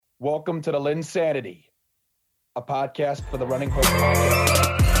Welcome to the LynnSanity, a podcast for the Running Hook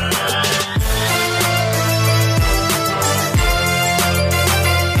podcast.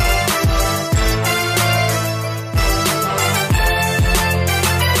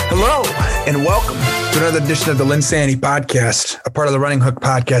 Hello, and welcome to another edition of the LynnSanity podcast, a part of the Running Hook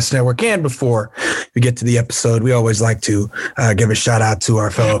Podcast Network. And before we get to the episode, we always like to give a shout out to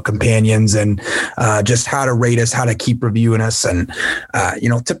our fellow companions and just how to rate us, how to keep reviewing us. And,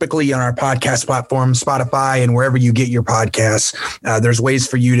 typically on our podcast platform, Spotify, and wherever you get your podcasts, there's ways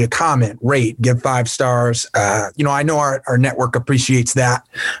for you to comment, rate, give 5 stars. I know our network appreciates that.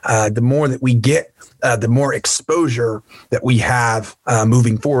 The more that we get, the more exposure that we have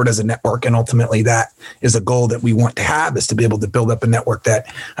moving forward as a network. And ultimately that is a goal that we want to have, is to be able to build up a network that,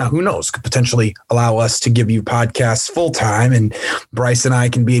 who knows, could potentially allow us to give you podcasts full time. And Bryce and I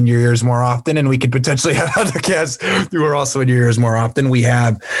can be in your ears more often, and we could potentially have other guests who are also in your ears more often. We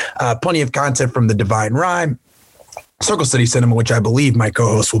have plenty of content from the Divine Rhyme, Circle City Cinema, which I believe my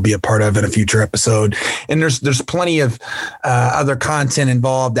co-host will be a part of in a future episode. And there's plenty of other content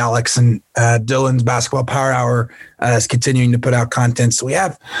involved. Alex and Dylan's Basketball Power Hour is continuing to put out content. So we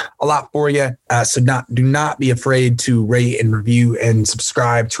have a lot for you. So do not be afraid to rate and review and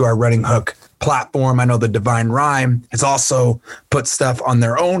subscribe to our Running Hook platform. I know the Divine Rhyme has also put stuff on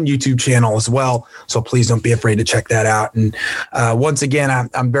their own YouTube channel as well. So please don't be afraid to check that out. And once again,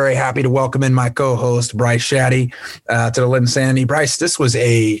 I'm very happy to welcome in my co-host, Bryce Shadday, to the LynnSanity. Bryce, this was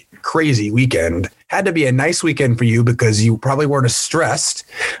a crazy weekend. Had to be a nice weekend for you because you probably weren't as stressed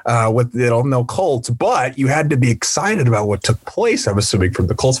with no Colts, but you had to be excited about what took place, I'm assuming, from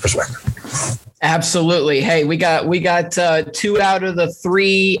the Colts perspective. Absolutely. Hey, we got 2 out of the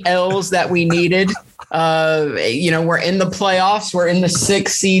 3 L's that we needed. We're in the playoffs. We're in the 6th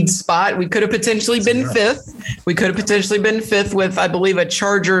seed spot. We could have potentially been 5th. We could have potentially been 5th with, I believe, a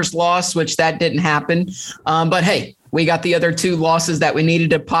Chargers loss, which that didn't happen. But hey, we got the other 2 losses that we needed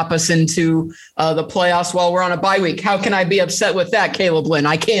to pop us into the playoffs while we're on a bye week. How can I be upset with that, Caleb Lynn?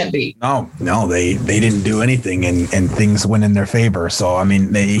 I can't be. No, they didn't do anything, and things went in their favor. So I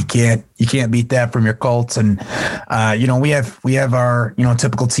mean, you can't beat that from your Colts. And we have our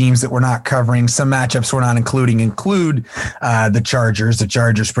typical teams that we're not covering. Some matchups we're not include the Chargers. The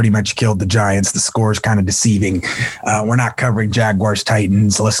Chargers pretty much killed the Giants. The score is kind of deceiving. We're not covering Jaguars,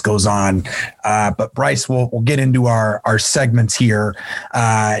 Titans. The list goes on. But Bryce, we'll get into our segments here.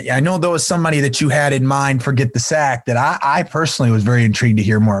 I know there was somebody that you had in mind for Get the Sack that I personally was very intrigued to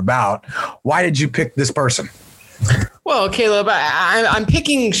hear more about. Why did you pick this person? Well, Caleb, I'm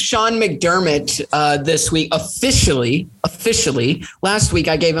picking Sean McDermott this week officially. Last week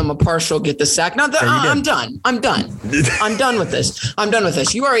I gave him a partial Get the Sack. Now I'm done. I'm done with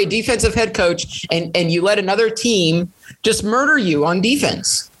this. You are a defensive head coach, and you let another team just murder you on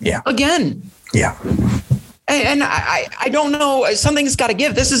defense. Yeah. Again. Yeah. And I don't know. Something's got to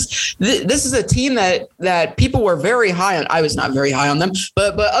give. This is a team that people were very high on. I was not very high on them,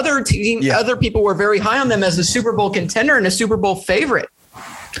 but other people were very high on them as a Super Bowl contender and a Super Bowl favorite.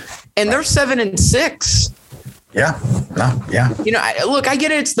 And they're 7-6. Yeah. No, yeah. Look, I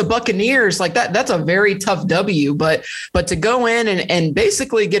get it. It's the Buccaneers. Like that. That's a very tough W. But to go in and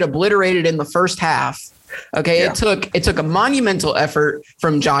basically get obliterated in the first half. Okay, yeah. It took a monumental effort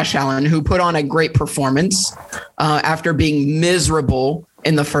from Josh Allen, who put on a great performance after being miserable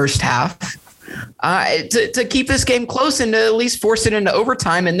in the first half, to keep this game close and to at least force it into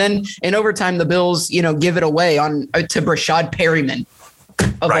overtime. And then in overtime, the Bills, give it away to Brashad Perryman,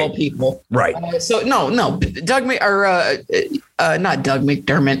 of all people. Right. Doug not Doug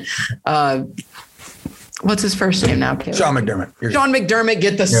McDermott. What's his first name now? Caleb? Sean McDermott. Sean McDermott,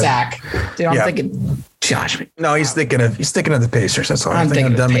 get the sack. Dude, I'm thinking Josh. No, he's thinking of the Pacers. That's all. I'm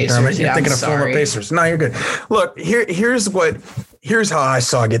thinking of Doug McDermott. You're thinking of former Pacers. No, you're good. Look, here's how I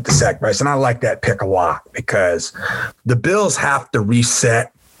saw Get the Sack, Bryce, and I like that pick a lot because the Bills have to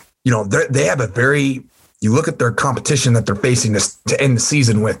reset. They have a very. You look at their competition that they're facing to end the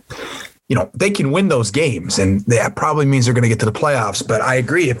season with. They can win those games, and that probably means they're going to get to the playoffs. But I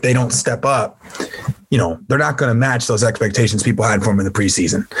agree, if they don't step up, they're not going to match those expectations people had for them in the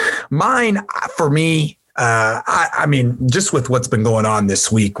preseason. Mine, for me, I mean, just with what's been going on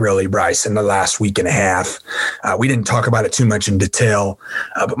this week, really, Bryce, in the last week and a half, we didn't talk about it too much in detail.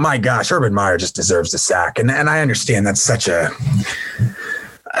 But my gosh, Urban Meyer just deserves the sack. And I understand that's such an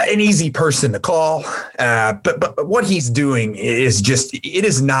easy person to call. But what he's doing is just, it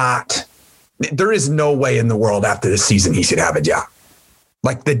is not. There is no way in the world after this season he should have a job.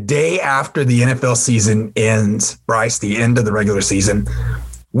 Like the day after the NFL season ends, Bryce, the end of the regular season,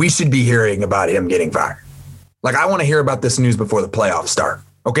 we should be hearing about him getting fired. Like I want to hear about this news before the playoffs start.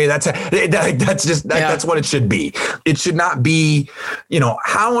 Okay, that's what it should be. It should not be,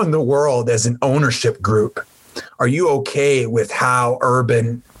 how in the world as an ownership group are you okay with how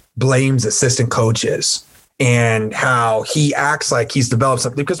Urban blames assistant coaches and how he acts like he's developed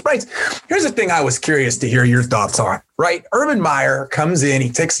something? Because, Bryce, here's the thing I was curious to hear your thoughts on, right? Urban Meyer comes in,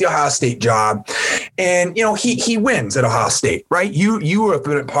 he takes the Ohio State job, and, he wins at Ohio State, right? You have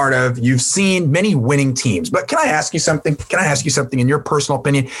been a part of, you've seen many winning teams. But can I ask you something? In your personal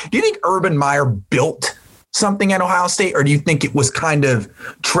opinion? Do you think Urban Meyer built something at Ohio State, or do you think it was kind of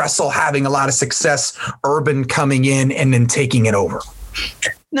Tressel having a lot of success, Urban coming in and then taking it over?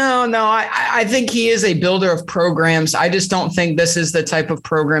 No, I think he is a builder of programs. I just don't think this is the type of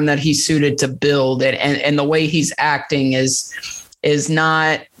program that he's suited to build. And the way he's acting is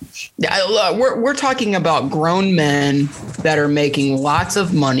not. We're talking about grown men that are making lots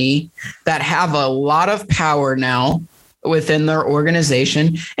of money, that have a lot of power now within their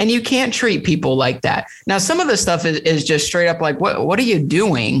organization, and you can't treat people like that. Now, some of the stuff is just straight up like, what are you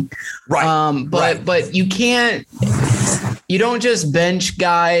doing? Right. But you can't. You don't just bench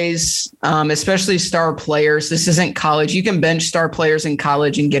guys, especially star players. This isn't college. You can bench star players in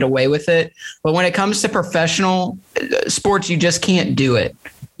college and get away with it. But when it comes to professional sports, you just can't do it.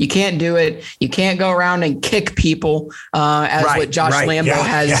 You can't do it. You can't go around and kick people what Josh Lambo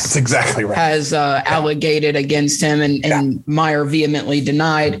has exactly right. has allegated against him and Meyer vehemently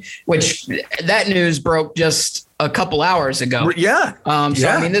denied, which that news broke just a couple hours ago. Yeah. I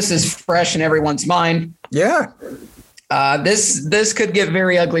mean, this is fresh in everyone's mind. Yeah. This could get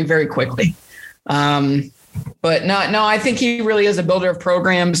very ugly very quickly. But no, I think he really is a builder of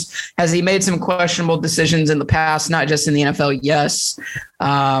programs. Has he made some questionable decisions in the past, not just in the NFL? Yes.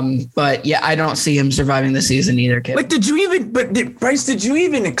 But yeah, I don't see him surviving the season either, kid. Like, Bryce, did you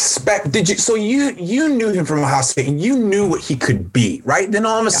even expect, so you knew him from Ohio State and you knew what he could be, right? Then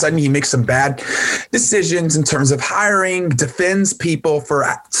all of a sudden he makes some bad decisions in terms of hiring, defends people for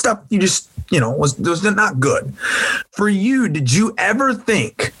stuff you just, was not good. For you, did you ever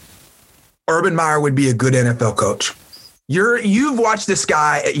think Urban Meyer would be a good NFL coach? You've watched this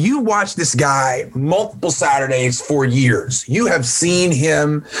guy. You watched this guy multiple Saturdays for years. You have seen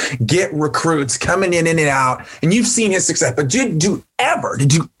him get recruits coming in and out, and you've seen his success. But did you ever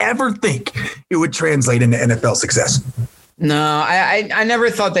think it would translate into NFL success? No, I never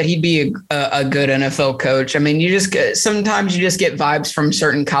thought that he'd be a good NFL coach. I mean, sometimes you just get vibes from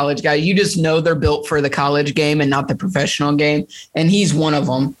certain college guys. You just know they're built for the college game and not the professional game, and he's one of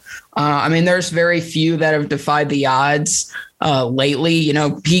them. I mean, there's very few that have defied the odds lately.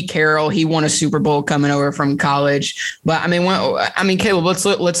 Pete Carroll, he won a Super Bowl coming over from college. But Caleb, let's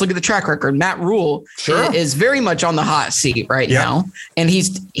look at the track record. Matt Rule is very much on the hot seat right now, and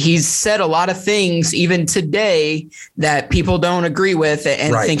he's said a lot of things even today that people don't agree with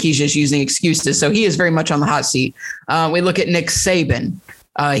and think he's just using excuses. So he is very much on the hot seat. We look at Nick Saban.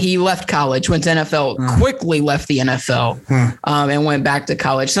 He left college, went to NFL, quickly left the NFL, and went back to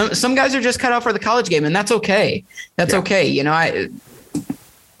college. Some guys are just cut out for the college game, and that's okay. That's okay.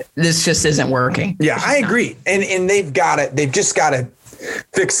 This just isn't working. Yeah, I agree. And they've just got to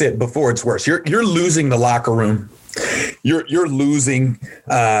fix it before it's worse. You're losing the locker room. You're losing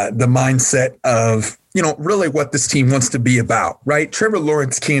the mindset of, really what this team wants to be about, right? Trevor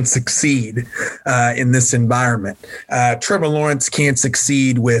Lawrence can't succeed in this environment. Trevor Lawrence can't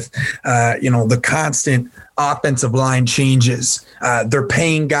succeed with, the constant offensive line changes. They're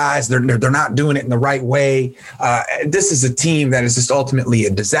paying guys. They're not doing it in the right way. This is a team that is just ultimately a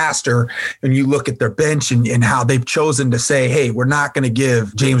disaster. When you look at their bench and how they've chosen to say, hey, we're not going to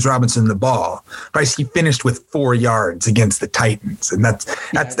give James Robinson the ball. Bryce, he finished with 4 yards against the Titans. And that's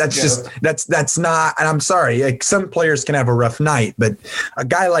not, and I'm sorry, like, some players can have a rough night, but a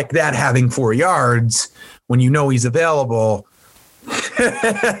guy like that having 4 yards when he's available,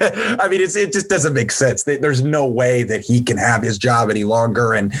 I mean, it just doesn't make sense. There's no way that he can have his job any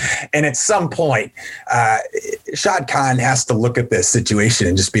longer. And at some point, Shad Khan has to look at this situation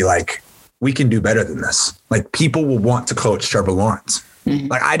and just be like, we can do better than this. Like, people will want to coach Trevor Lawrence. Mm-hmm.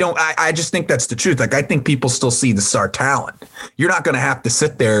 Like, I just think that's the truth. Like, I think people still see the star talent. You're not going to have to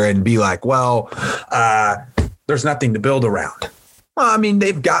sit there and be like, well, there's nothing to build around. Well, I mean,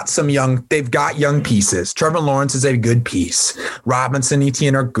 they've got young pieces. Trevor Lawrence is a good piece, Robinson,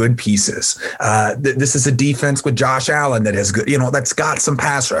 Etienne are good pieces. This is a defense with Josh Allen that has good, that's got some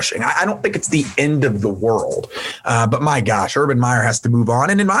pass rushing. I don't think it's the end of the world. But my gosh, Urban Meyer has to move on.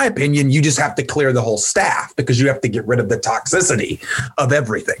 And in my opinion, you just have to clear the whole staff because you have to get rid of the toxicity of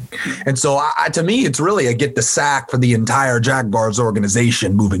everything. And so to me, it's really a get the sack for the entire Jaguars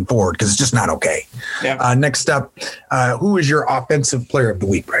organization moving forward because it's just not okay. Yeah. Next up, who is your offensive player of the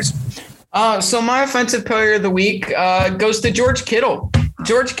week, Bryce? So my offensive player of the week goes to George Kittle.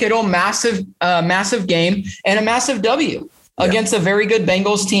 George Kittle, massive game and a massive W against a very good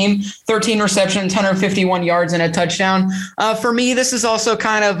Bengals team. 13 receptions, 151 yards, and a touchdown. For me, this is also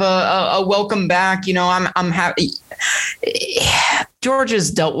kind of a welcome back. I'm happy. George has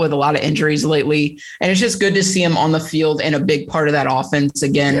dealt with a lot of injuries lately, and it's just good to see him on the field and a big part of that offense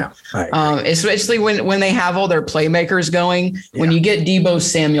again. Yeah, especially when they have all their playmakers going. Yeah. When you get Deebo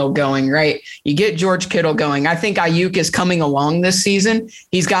Samuel going, right? You get George Kittle going. I think Ayuk is coming along this season.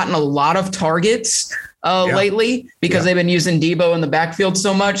 He's gotten a lot of targets lately because they've been using Deebo in the backfield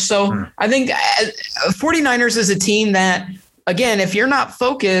so much. So I think 49ers is a team that, again, if you're not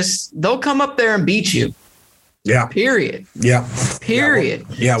focused, they'll come up there and beat you. Yeah. Period. Yeah. Period.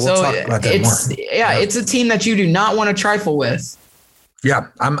 We'll talk about that more. Yeah, it's a team that you do not want to trifle with. Yeah,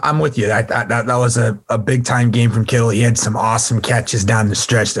 I'm with you. That was a big time game from Kittle. He had some awesome catches down the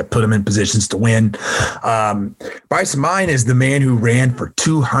stretch that put him in positions to win. Bryce, mine is the man who ran for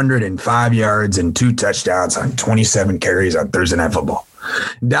 205 yards and 2 touchdowns on 27 carries on Thursday Night Football.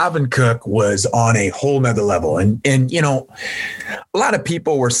 Dalvin Cook was on a whole nother level. And a lot of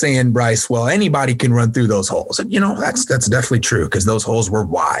people were saying, Bryce, well, anybody can run through those holes. And, that's definitely true because those holes were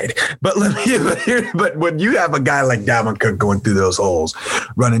wide. But when you have a guy like Dalvin Cook going through those holes,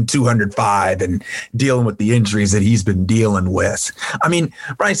 running 205 and dealing with the injuries that he's been dealing with. I mean,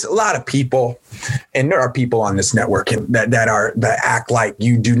 Bryce, a lot of people, and there are people on this network that act like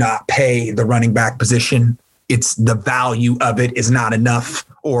you do not pay the running back position. It's the value of it is not enough,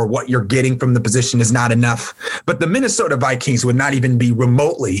 or what you're getting from the position is not enough. But the Minnesota Vikings would not even be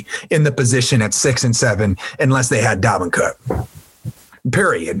remotely in the position at 6 and 7 unless they had Dalvin Cook.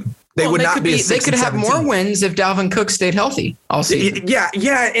 Period. They could have more wins if Dalvin Cook stayed healthy all season. Yeah.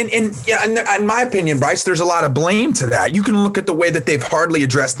 And in my opinion, Bryce, there's a lot of blame to that. You can look at the way that they've hardly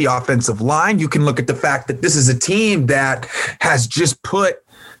addressed the offensive line. You can look at the fact that this is a team that has just put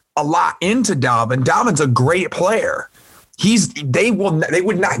a lot into Dalvin. Dalvin's a great player. They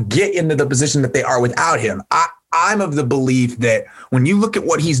would not get into the position that they are without him. I'm of the belief that when you look at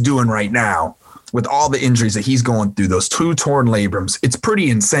what he's doing right now with all the injuries that he's going through, those 2 torn labrums, it's pretty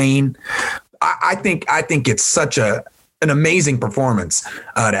insane. I think it's such an amazing performance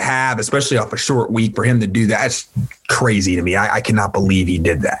to have, especially off a short week, for him to do that. It's crazy to me. I cannot believe he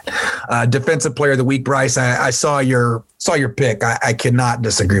did that. Defensive player of the week, Bryce. I saw your pick. I cannot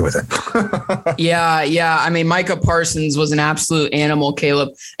disagree with it. Yeah. I mean, Micah Parsons was an absolute animal,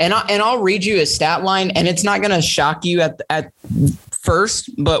 Caleb. And I'll read you his stat line, and it's not going to shock you at first,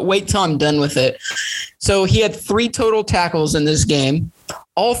 but wait till I'm done with it. So he had 3 total tackles in this game.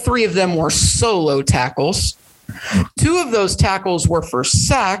 All 3 of them were solo tackles. 2 of those tackles were for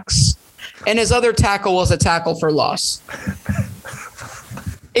sacks, and his other tackle was a tackle for loss.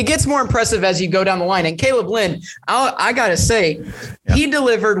 It gets more impressive as you go down the line. And Caleb Lynn, I got to say, he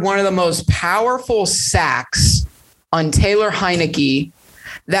delivered one of the most powerful sacks on Taylor Heineke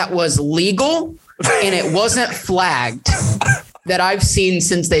that was legal and it wasn't flagged that I've seen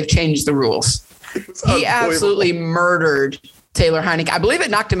since they've changed the rules. He absolutely murdered Taylor Heineke. I believe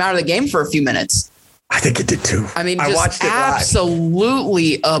it knocked him out of the game for a few minutes. I think it did too. I mean, just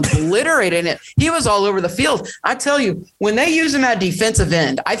absolutely obliterating it. He was all over the field. I tell you, when they use him at defensive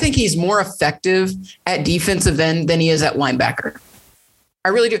end, I think he's more effective at defensive end than he is at linebacker. I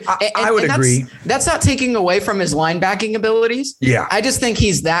really do. I would agree. That's not taking away from his linebacking abilities. Yeah. I just think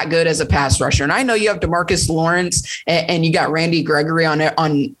he's that good as a pass rusher. And I know you have DeMarcus Lawrence and you got Randy Gregory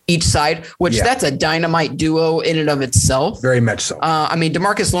on each side, which that's a dynamite duo in and of itself. Very much so. I mean,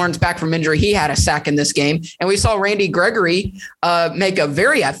 DeMarcus Lawrence back from injury, he had a sack in this game. And we saw Randy Gregory make a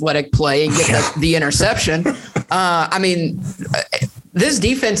very athletic play and get the interception. I mean, this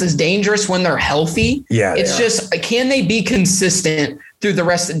defense is dangerous when they're healthy. Yeah. It's just, can they be consistent through the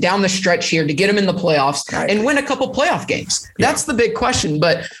rest down the stretch here to get them in the playoffs and win a couple playoff games? That's the big question.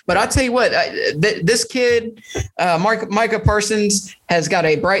 But I'll tell you what, this kid, Micah Parsons, has got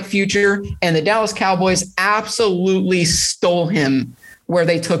a bright future, and the Dallas Cowboys absolutely stole him where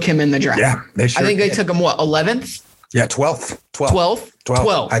they took him in the draft. Yeah, they sure I think did. they took him, 11th? Yeah, 12th.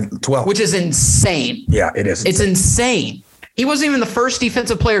 12th. Which is insane. Yeah, it is. It's insane. He wasn't even the first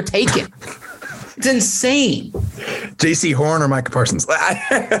defensive player taken. It's insane. JC Horn or Micah Parsons?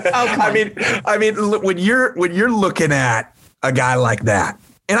 I mean, look, when you're looking at a guy like that,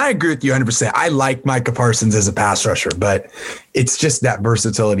 and I agree with you 100%. I like Micah Parsons as a pass rusher, but it's just that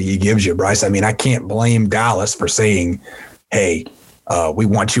versatility he gives you, Bryce. I mean, I can't blame Dallas for saying, hey, we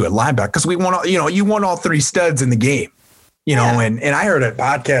want you at linebacker because we want, you want all three studs in the game, and I heard a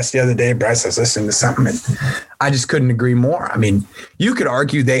podcast the other day, Bryce, I was listening to something and I just couldn't agree more. I mean, you could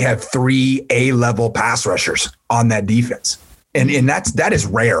argue they have 3 A-level pass rushers on that defense. And that is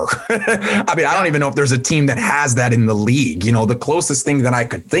rare. I mean, I don't even know if there's a team that has that in the league. The closest thing that I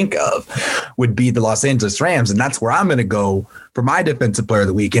could think of would be the Los Angeles Rams. And that's where I'm going to go for my defensive player of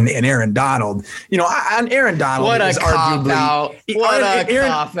the week. And Aaron Donald, Aaron Donald is arguably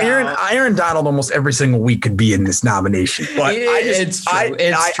Aaron Donald almost every single week could be in this nomination. But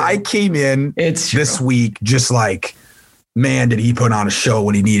I came in this week just like, man, did he put on a show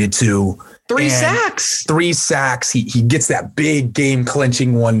when he needed to. 3 sacks. 3 sacks. He gets that big game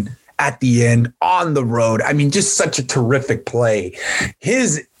clinching one at the end on the road. I mean, just such a terrific play.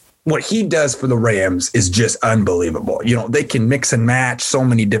 What he does for the Rams is just unbelievable. They can mix and match so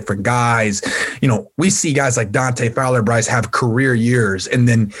many different guys. We see guys like Dante Fowler, Bryce, have career years and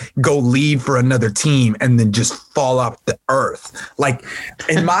then go leave for another team and then just fall off the earth. Like,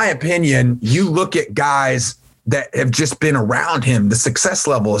 in my opinion, you look at guys that have just been around him, the success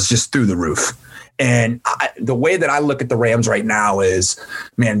level is just through the roof. And the way that I look at the Rams right now is,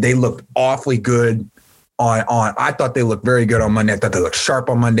 man, they look awfully good on I thought they looked very good on Monday. I thought they looked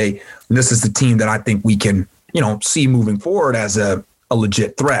sharp on Monday. And this is the team that I think we can, see moving forward as a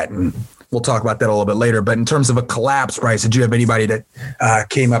legit threat. And we'll talk about that a little bit later. But in terms of a collapse, Bryce, did you have anybody that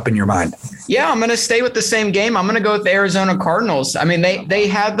came up in your mind? Yeah, I'm going to stay with the same game. I'm going to go with the Arizona Cardinals. I mean, they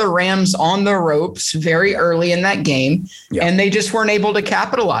had the Rams on the ropes very early in that game, and they just weren't able to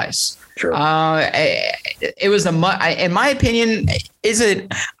capitalize. Sure. It was in my opinion,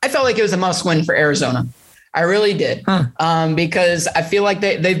 I felt like it was a must win for Arizona. I really did. Because I feel like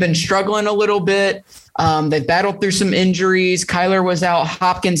they've been struggling a little bit. They've battled through some injuries. Kyler was out.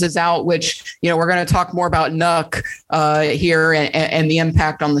 Hopkins is out, which, we're going to talk more about Nuck here and the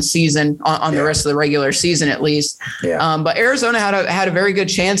impact on the season, on the rest of the regular season, at least. Yeah. But Arizona had a very good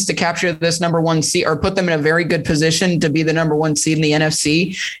chance to capture this number 1 seed or put them in a very good position to be the number 1 seed in the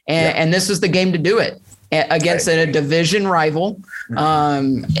NFC. And this was the game to do it against a division rival.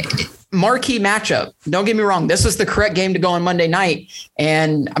 Marquee matchup. Don't get me wrong. This was the correct game to go on Monday night.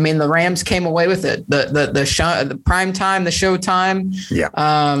 And I mean, the Rams came away with it. The show, the prime time, the show time. Yeah.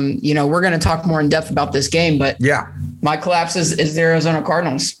 We're going to talk more in depth about this game, but my collapse is the Arizona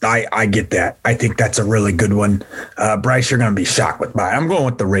Cardinals. I get that. I think that's a really good one. Bryce, you're going to be shocked with mine. I'm going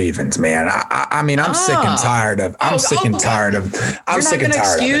with the Ravens, man. I mean, I'm sick and tired of, I'm sick and tired of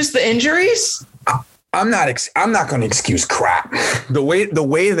excuse the injuries? I'm not going to excuse crap. The way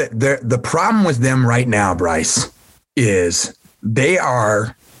that the problem with them right now, Bryce, is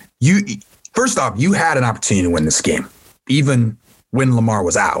first off, you had an opportunity to win this game, even when Lamar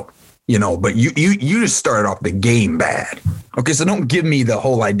was out, but you just started off the game bad. Okay. So don't give me the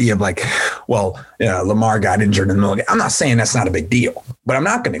whole idea of like, well, Lamar got injured in the middle of the game. I'm not saying that's not a big deal, but I'm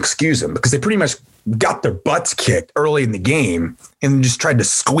not going to excuse them because they pretty much got their butts kicked early in the game and just tried to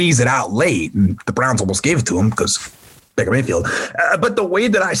squeeze it out late. And the Browns almost gave it to them because Baker Mayfield. But the way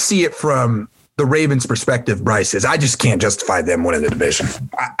that I see it from the Ravens' perspective, Bryce, is I just can't justify them winning the division.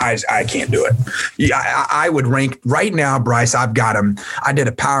 I can't do it. Yeah, I would rank right now, Bryce. I've got them. I did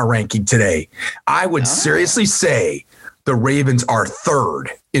a power ranking today. I would seriously say the Ravens are third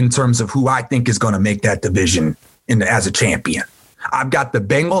in terms of who I think is going to make that division as a champion. I've got the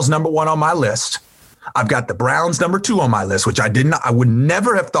Bengals number 1 on my list. I've got the Browns number 2 on my list, which I would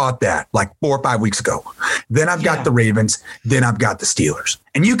never have thought that like 4 or 5 weeks ago. Then I've got the Ravens. Then I've got the Steelers.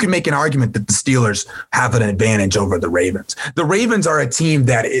 And you can make an argument that the Steelers have an advantage over the Ravens. The Ravens are a team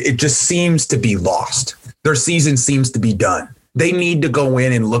that it just seems to be lost. Their season seems to be done. They need to go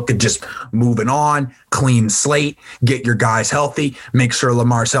in and look at just moving on, clean slate, get your guys healthy, make sure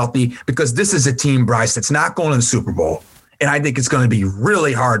Lamar's healthy, because this is a team, Bryce, that's not going to the Super Bowl. And I think it's going to be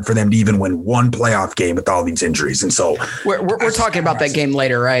really hard for them to even win one playoff game with all these injuries. And so we're talking about that game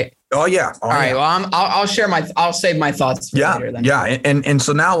later, right? Oh yeah. All right. Well, I'll save my thoughts. Yeah. Later then. Yeah. And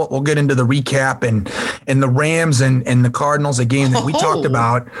so now we'll get into the recap and the Rams and the Cardinals, a game that we talked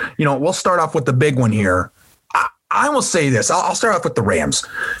about. We'll start off with the big one here. I will say this. I'll start off with the Rams.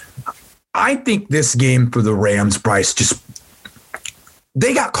 I think this game for the Rams, Bryce,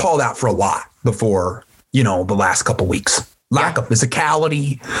 they got called out for a lot before, the last couple weeks. Lack of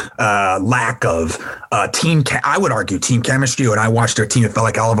physicality, lack of I would argue team chemistry. When I watched their team, it felt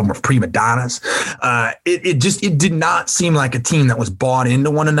like all of them were prima donnas. It did not seem like a team that was bought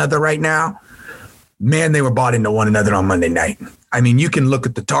into one another right now. Man, they were bought into one another on Monday night. I mean, you can look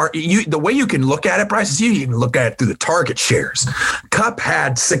at the way you can look at it, Bryce, is you can look at it through the target shares. Kupp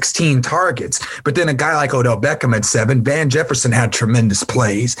had 16 targets, but then a guy like Odell Beckham had 7. Van Jefferson had tremendous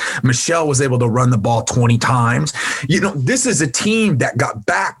plays. Michelle was able to run the ball 20 times. This is a team that got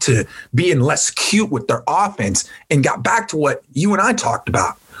back to being less cute with their offense and got back to what you and I talked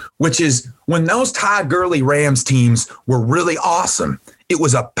about, which is when those Todd Gurley Rams teams were really awesome, it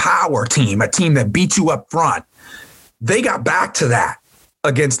was a power team, a team that beat you up front. They got back to that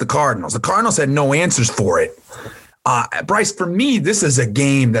against the Cardinals. The Cardinals had no answers for it. Bryce, for me, this is a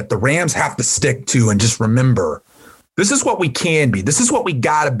game that the Rams have to stick to and just remember, this is what we can be. This is what we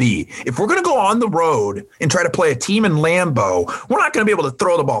got to be. If we're going to go on the road and try to play a team in Lambeau, we're not going to be able to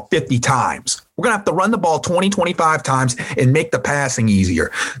throw the ball 50 times. We're going to have to run the ball 20, 25 times and make the passing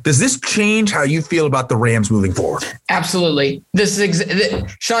easier. Does this change how you feel about the Rams moving forward? Absolutely.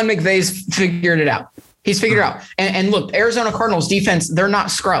 Sean McVay's figured it out. He's figured it out. And look, Arizona Cardinals defense, they're not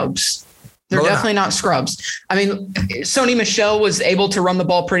scrubs. They're definitely not scrubs. I mean, Sony Michel was able to run the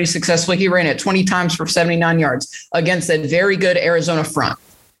ball pretty successfully. He ran it 20 times for 79 yards against a very good Arizona front.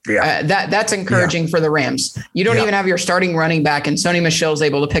 Yeah, that's encouraging for the Rams. You don't even have your starting running back, and Sony Michel is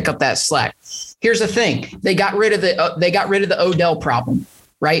able to pick up that slack. Here's the thing: they got rid of the Odell problem.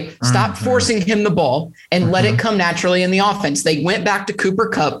 Right? Stop forcing him the ball and let it come naturally in the offense. They went back to Cooper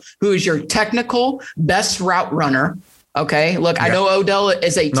Kupp, who is your technical best route runner. Okay. Look, I know Odell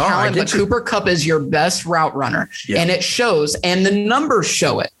is a talent, but Cooper Kupp is your best route runner and it shows, and the numbers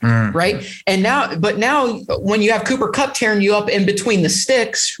show it. Right. And now when you have Cooper Kupp tearing you up in between the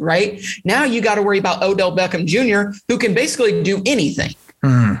sticks, right now, you got to worry about Odell Beckham Jr., who can basically do anything.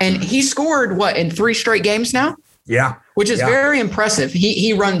 And he scored in 3 straight games now? Yeah. Which is very impressive.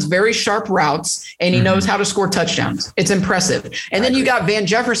 He runs very sharp routes and he knows how to score touchdowns. It's impressive. And then you got Van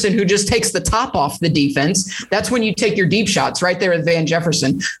Jefferson, who just takes the top off the defense. That's when you take your deep shots right there with Van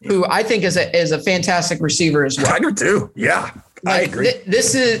Jefferson, who I think is a fantastic receiver as well. I do too. Yeah. I agree.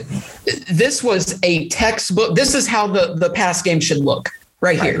 This was a textbook. This is how the pass game should look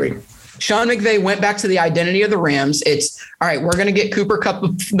right here. I agree. Sean McVay went back to the identity of the Rams. It's all right. We're going to get Cooper Kupp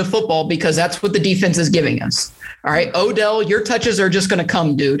the football because that's what the defense is giving us. All right, Odell, your touches are just going to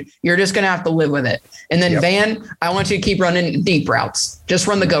come, dude. You're just going to have to live with it. And then Van, I want you to keep running deep routes. Just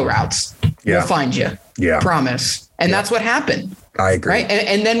run the go routes. We'll find you. Yeah. Promise. And that's what happened. I agree. Right.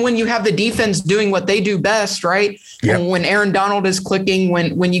 And then when you have the defense doing what they do best, right? When Aaron Donald is clicking,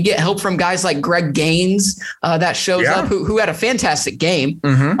 when you get help from guys like Greg Gaines that shows up, who had a fantastic game.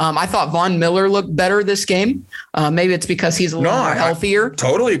 I thought Von Miller looked better this game. Maybe it's because he's a little more healthier. I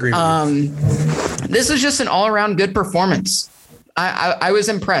totally agree with you. This is just an all around good performance. I was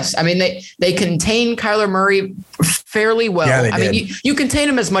impressed. I mean, they contain Kyler Murray fairly well. Yeah, I mean, you contain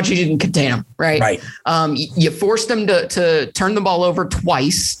him as much as you can contain him, right? Right. You forced him to turn the ball over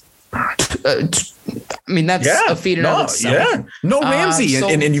twice. I mean, that's a feat in of itself. Yeah. No Ramsey,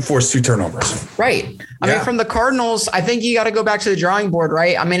 and you forced 2 turnovers. Right. I mean, from the Cardinals, I think you got to go back to the drawing board,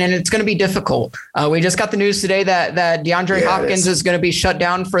 right? I mean, and it's going to be difficult. We just got the news today that DeAndre Hopkins is going to be shut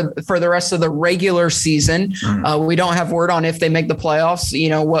down for the rest of the regular season. We don't have word on if they make the playoffs,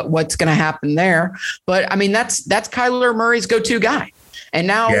 what's going to happen there. But I mean, that's Kyler Murray's go-to guy. And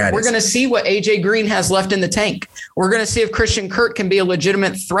now we're going to see what AJ Green has left in the tank. We're going to see if Christian Kirk can be a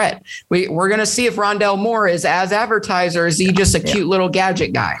legitimate threat. We're going to see if Rondale Moore is as advertised, or is he just a cute little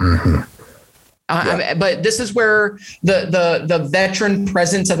gadget guy? But this is where the veteran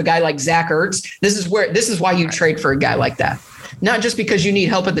presence of a guy like Zach Ertz, this is why you trade for a guy like that. Not just because you need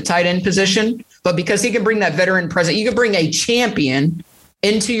help at the tight end position, but because he can bring that veteran presence. You can bring a champion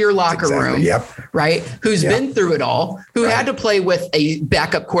into your locker room, right? Who's been through it all, who had to play with a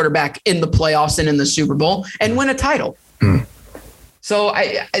backup quarterback in the playoffs and in the Super Bowl and win a title. So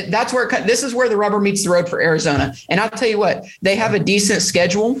that's where this is where the rubber meets the road for Arizona. And I'll tell you what, they have a decent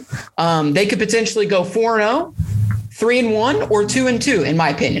schedule. They could potentially go 4-0, 3-1, or 2-2, in my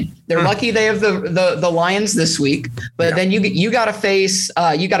opinion. They're lucky they have the Lions this week, but then you got to face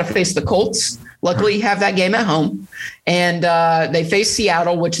the Colts. Luckily, you have that game at home, and they face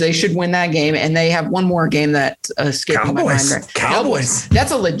Seattle, which they should win that game. And they have one more game that escaped my mind. Right? Cowboys.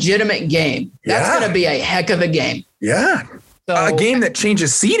 That's a legitimate game. That's going to be a heck of a game. Yeah. A game that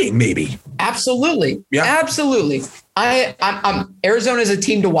changes seeding, maybe. Absolutely. Yeah. Absolutely. I'm Arizona's a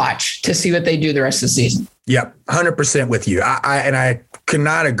team to watch to see what they do the rest of the season. Yep. 100% with you. I could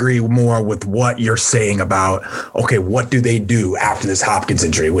not agree more with what you're saying about, okay, what do they do after this Hopkins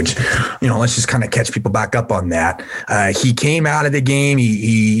injury, which, let's just kind of catch people back up on that. He came out of the game.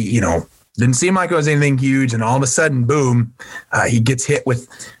 He didn't seem like it was anything huge. And all of a sudden, boom, he gets hit with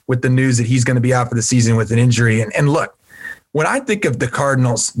the news that he's going to be out for the season with an injury. And look, when I think of the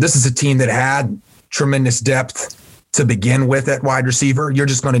Cardinals, this is a team that had tremendous depth to begin with at wide receiver. You're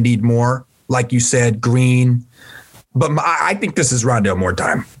just going to need more, like you said, Green. But I think this is Rondale Moore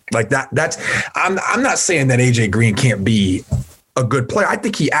time. Like I'm not saying that AJ Green can't be a good player. I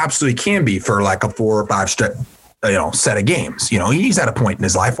think he absolutely can be for like a 4 or 5 set of games. He's at a point in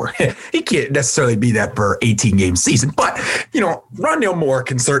his life where he can't necessarily be that for 18 game season. But Rondale Moore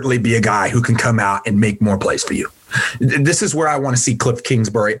can certainly be a guy who can come out and make more plays for you. This is where I want to see Cliff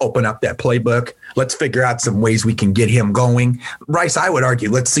Kingsbury open up that playbook. Let's figure out some ways we can get him going. Bryce, I would argue,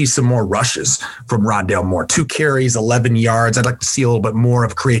 let's see some more rushes from Rondale Moore. 2 carries, 11 yards. I'd like to see a little bit more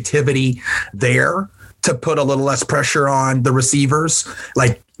of creativity there to put a little less pressure on the receivers.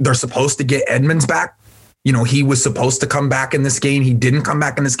 Like, they're supposed to get Edmonds back. He was supposed to come back in this game. He didn't come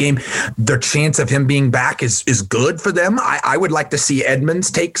back in this game. The chance of him being back is good for them. I would like to see Edmonds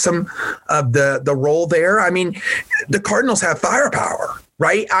take some of the role there. I mean, the Cardinals have firepower,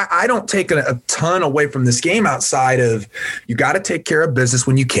 right? I don't take a ton away from this game outside of you got to take care of business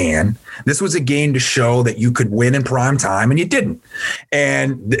when you can. This was a game to show that you could win in prime time, and you didn't.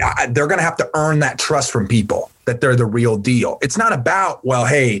 And they're going to have to earn that trust from people that they're the real deal. It's not about, well,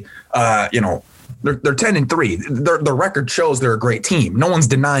 hey, they're 10-3. Their record shows they're a great team. No one's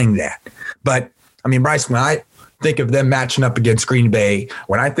denying that. But I mean, Bryce, when I think of them matching up against Green Bay,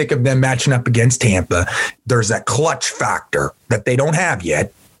 when I think of them matching up against Tampa, there's that clutch factor that they don't have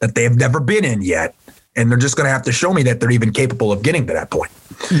yet, that they have never been in yet. And they're just going to have to show me that they're even capable of getting to that point.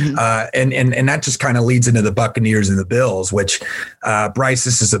 Mm-hmm. And that just kind of leads into the Buccaneers and the Bills, which, Bryce,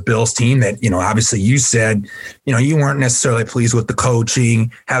 this is a Bills team that, obviously you said, you weren't necessarily pleased with the coaching,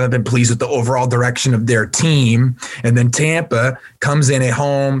 haven't been pleased with the overall direction of their team. And then Tampa comes in at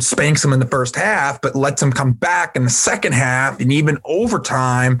home, spanks them in the first half, but lets them come back in the second half. And even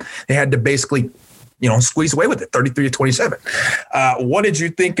overtime, they had to basically squeeze away with it, 33-27. What did you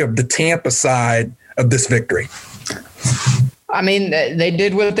think of the Tampa side of this victory? I mean, they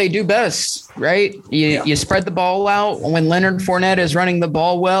did what they do best, right? You spread the ball out. When Leonard Fournette is running the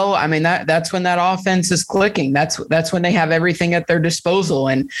ball well, I mean, that's when that offense is clicking. That's when they have everything at their disposal.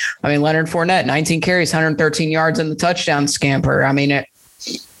 And I mean, Leonard Fournette, 19 carries, 113 yards in the touchdown scamper. I mean,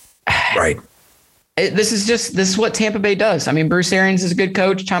 right. This is what Tampa Bay does. I mean, Bruce Arians is a good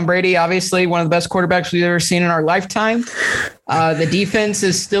coach. Tom Brady, obviously one of the best quarterbacks we've ever seen in our lifetime. The defense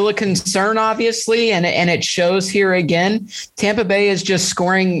is still a concern, obviously, and it shows here again. Tampa Bay is just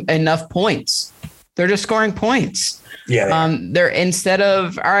scoring enough points. They're just scoring points. Yeah. They're instead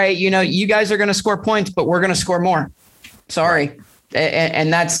of, all right, you guys are going to score points, but we're going to score more. Sorry.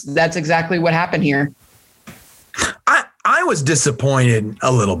 And that's exactly what happened here. I was disappointed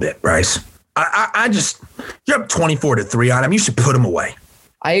a little bit, Bryce. I just, you're up 24-3 on them. You should put them away.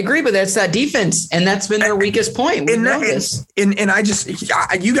 I agree, but that's that defense, and that's been their weakest point. We know this. And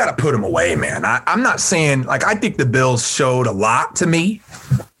you got to put them away, man. I'm not saying, like, I think the Bills showed a lot to me,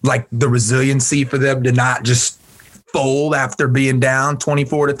 like the resiliency for them to not just fold after being down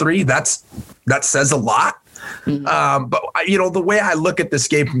 24-3. That says a lot. Mm-hmm. But the way I look at this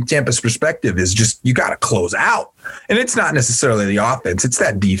game from Tampa's perspective is just, you got to close out. And it's not necessarily the offense, it's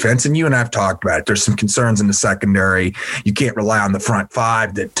that defense. And you and I have talked about it. There's some concerns in the secondary. You can't rely on the front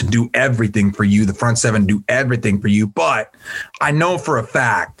five to do everything for you. The front seven do everything for you. But I know for a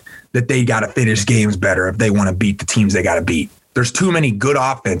fact that they got to finish games better if they want to beat the teams they got to beat. There's too many good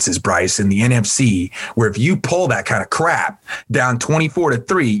offenses, Bryce, in the NFC, where if you pull that kind of crap down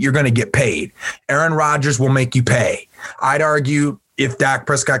 24-3, you're going to get paid. Aaron Rodgers will make you pay. I'd argue if Dak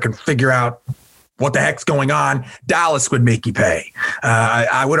Prescott can figure out what the heck's going on, Dallas would make you pay.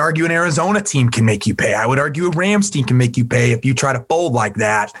 I would argue an Arizona team can make you pay. I would argue a Rams team can make you pay if you try to fold like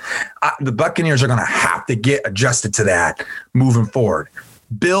that. The Buccaneers are going to have to get adjusted to that moving forward.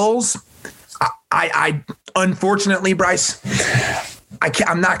 Bills, I unfortunately, Bryce,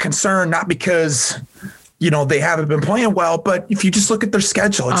 I'm not concerned, not because, they haven't been playing well, but if you just look at their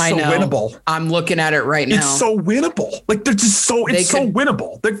schedule, it's so winnable. I'm looking at it right now. It's so winnable. Like, they're just so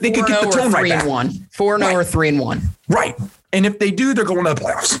winnable. They could get the tone right back. 4-1 or 3-1. Right. And if they do, they're going to the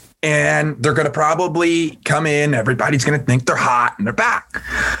playoffs. And they're going to probably come in. Everybody's going to think they're hot and they're back.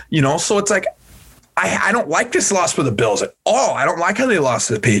 So it's like, I don't like this loss for the Bills at all. I don't like how they lost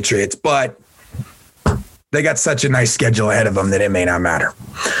to the Patriots, but they got such a nice schedule ahead of them that it may not matter.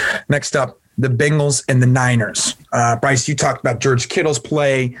 Next up, the Bengals and the Niners. Bryce, you talked about George Kittle's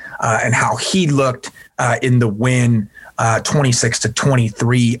play and how he looked in the win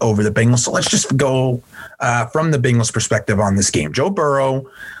 26-23 over the Bengals. So let's just go from the Bengals perspective on this game. Joe Burrow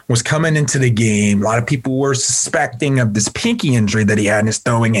was coming into the game. A lot of people were suspecting of this pinky injury that he had in his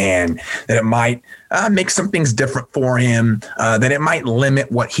throwing hand, that it might make some things different for him, that it might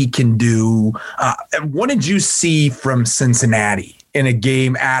limit what he can do. What did you see from Cincinnati in a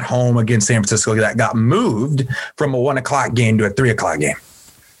game at home against San Francisco that got moved from a 1 o'clock game to a 3 o'clock game?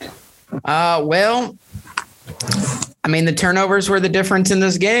 Well, I mean, the turnovers were the difference in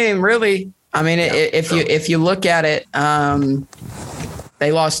this game, really. I mean, if you look at it,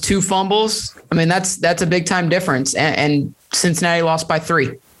 they lost 2 fumbles. I mean, that's a big time difference, and Cincinnati lost by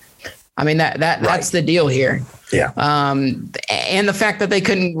 3. I mean, that's the deal here. Yeah. And the fact that they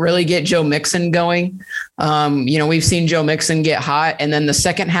couldn't really get Joe Mixon going. We've seen Joe Mixon get hot, and then the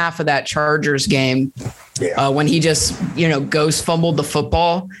second half of that Chargers game, when he just ghost fumbled the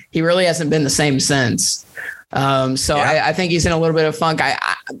football, he really hasn't been the same since. I think he's in a little bit of funk.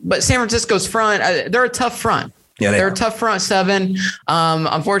 But San Francisco's front, they're a tough front. Yeah, they're a tough front seven.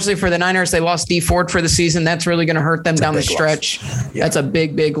 Unfortunately for the Niners, they lost Dee Ford for the season. That's really going to hurt them down the stretch. Yeah. That's a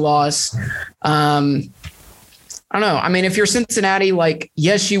big loss. I don't know. I mean, if you're Cincinnati,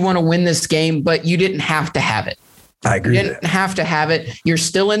 yes, you want to win this game, but you didn't have to have it. I agree. You didn't have to have it. You're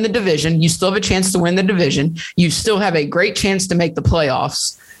still in the division. You still have a chance to win the division. You still have a great chance to make the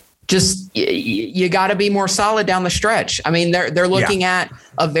playoffs. Just you got to be more solid down the stretch. I mean, they're looking at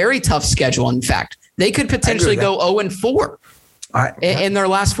a very tough schedule. In fact, they could potentially go 0-4 in their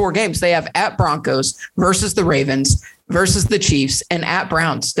last 4 games. They have at Broncos versus the Ravens versus the Chiefs and at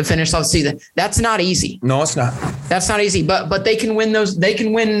Browns to finish off the season. That's not easy. No, it's not. That's not easy. But they can win those. They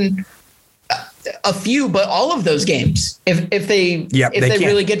can win a few, but all of those games if they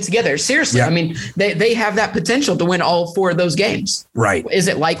really get together. Seriously, I mean, they have that potential to win all 4 of those games. Right? Is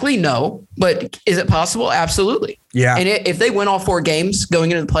it likely? No, but is it possible? Absolutely. Yeah. And if they win all 4 games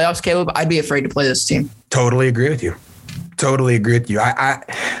going into the playoffs, Caleb, I'd be afraid to play this team. Totally agree with you.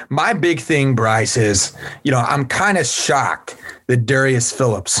 My big thing, Bryce, is I'm kind of shocked that Darius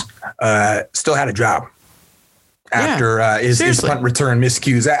Phillips still had a job after his punt return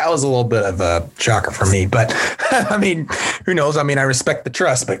miscues. That was a little bit of a shocker for me, but I mean, who knows? I mean, I respect the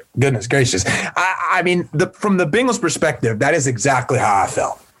trust, but goodness gracious. I mean, from the Bengals perspective, that is exactly how I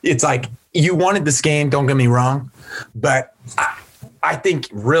felt. It's like you wanted this game, don't get me wrong, but I think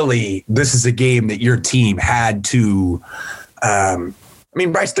really this is a game that your team had to, I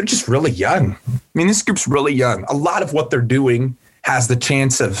mean, Bryce, they're just really young. I mean, this group's really young. A lot of what they're doing has the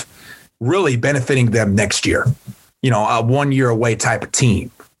chance of really benefiting them next year. A 1 year away type of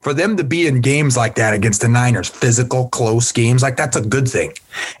team. For them to be in games like that against the Niners, physical, close games, that's a good thing.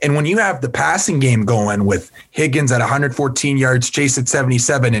 And when you have the passing game going with Higgins at 114 yards, Chase at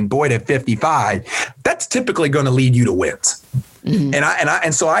 77, and Boyd at 55, that's typically going to lead you to wins. Mm-hmm.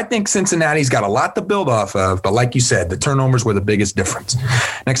 And so I think Cincinnati's got a lot to build off of, but like you said, the turnovers were the biggest difference.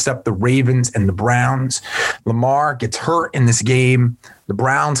 Next up, the Ravens and the Browns. Lamar gets hurt in this game. The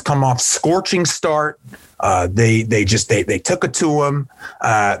Browns come off scorching start. They took it to him.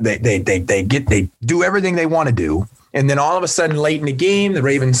 They do everything they want to do. And then all of a sudden late in the game, the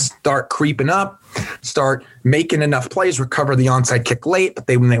Ravens start creeping up, start making enough plays, recover the onside kick late, but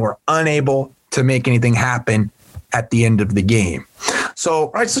they were unable to make anything happen at the end of the game. So,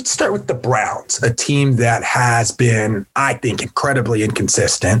 all right, so let's start with the Browns, a team that has been, I think, incredibly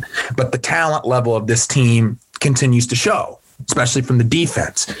inconsistent, but the talent level of this team continues to show, especially from the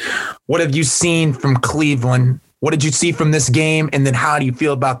defense. What have you seen from Cleveland? What did you see from this game? And then how do you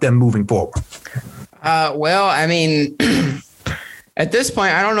feel about them moving forward? Well, I mean, at this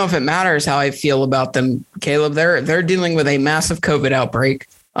point, I don't know if it matters how I feel about them, Caleb. They're dealing with a massive COVID outbreak.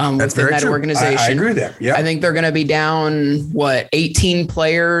 Within that organization. I agree with that. Yeah. I think they're going to be down 18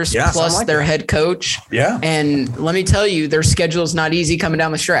 players plus their head coach. Yeah. And let me tell you, their schedule is not easy coming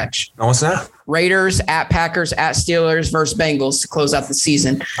down the stretch. No, it's not. Raiders at Packers at Steelers versus Bengals to close out the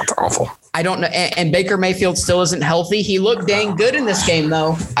season. That's awful. I don't know. And Baker Mayfield still isn't healthy. He looked dang good in this game,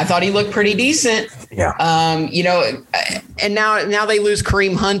 though. I thought he looked pretty decent. Yeah. And now they lose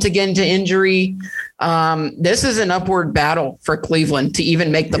Kareem Hunt again to injury. This is an upward battle for Cleveland to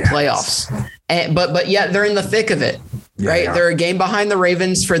even make the playoffs. But yet they're in the thick of it, right? They're a game behind the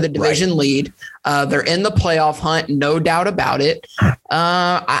Ravens for the division lead. They're in the playoff hunt, no doubt about it.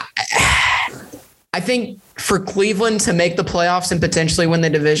 I think for Cleveland to make the playoffs and potentially win the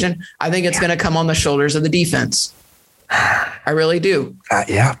division, I think it's going to come on the shoulders of the defense. I really do.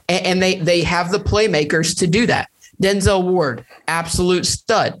 Yeah. And they have the playmakers to do that. Denzel Ward, absolute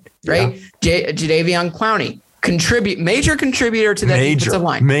stud, right? Yeah. Jadeveon Clowney, major contributor to that defensive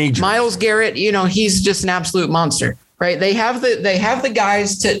line. Myles Garrett, he's just an absolute monster. Right. They have the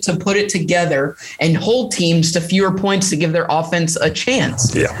guys to put it together and hold teams to fewer points to give their offense a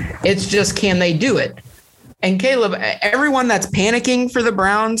chance. Yeah. It's just, can they do it? And Caleb, everyone that's panicking for the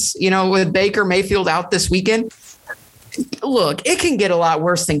Browns, with Baker Mayfield out this weekend, look, it can get a lot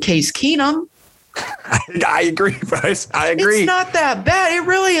worse than Case Keenum. I agree, Bryce. I agree. It's not that bad. It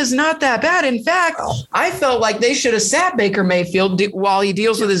really is not that bad. In fact, I felt like they should have sat Baker Mayfield while he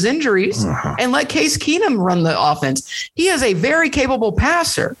deals with his injuries and let Case Keenum run the offense. He is a very capable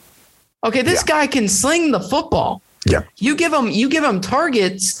passer. Okay, this guy can sling the football. Yeah. You give him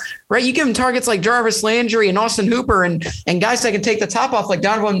targets, right? You give him targets like Jarvis Landry and Austin Hooper and guys that can take the top off like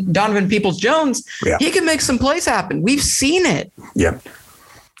Donovan Peoples-Jones. Yeah. He can make some plays happen. We've seen it.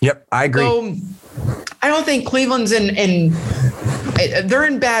 Yep, I agree. So I don't think Cleveland's they're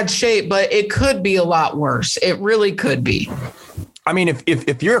in bad shape, but it could be a lot worse. It really could be. I mean,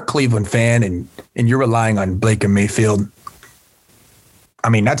 if you're a Cleveland fan and you're relying on Baker Mayfield, I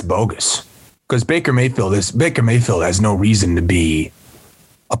mean, that's bogus. Because Baker Mayfield has no reason to be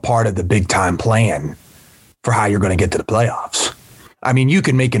a part of the big time plan for how you're going to get to the playoffs. I mean, you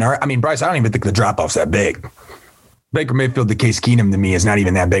can make Bryce, I don't even think the drop off's that big. Baker Mayfield to Case Keenum to me is not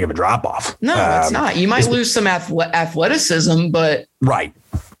even that big of a drop off. No, it's not. You might lose some athleticism, but right,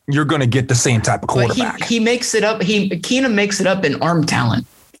 you're going to get the same type of quarterback. He makes it up. Keenum makes it up in arm talent.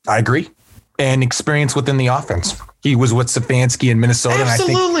 I agree, and experience within the offense. He was with Stefanski in Minnesota.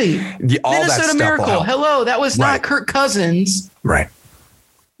 Absolutely, and I think all Minnesota that Miracle. Hello, that was not Kirk Cousins. Right.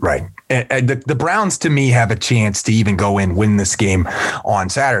 And the Browns, to me, have a chance to even go in, win this game on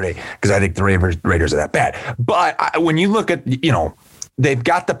Saturday because I think the Raiders are that bad. But when you look at, they've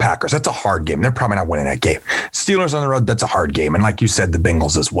got the Packers. That's a hard game. They're probably not winning that game. Steelers on the road, that's a hard game. And like you said, the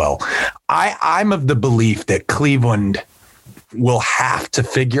Bengals as well. I'm of the belief that Cleveland will have to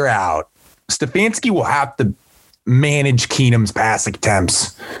figure out, Stefanski will have to manage Keenum's passing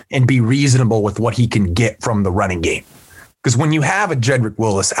attempts and be reasonable with what he can get from the running game. Because when you have a Jedrick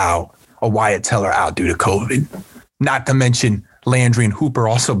Willis out, a Wyatt Teller out due to COVID, not to mention Landry and Hooper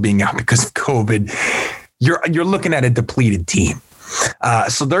also being out because of COVID, you're looking at a depleted team.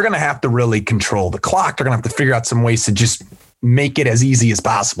 So they're going to have to really control the clock. They're going to have to figure out some ways to just make it as easy as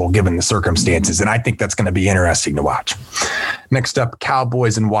possible given the circumstances. And I think that's going to be interesting to watch. Next up,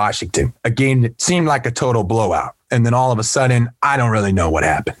 Cowboys in Washington, a game that seemed like a total blowout. And then all of a sudden, I don't really know what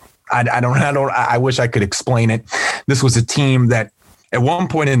happened. I wish I could explain it. This was a team that at one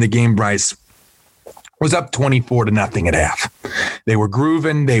point in the game, Bryce, was up 24-0 at half. They were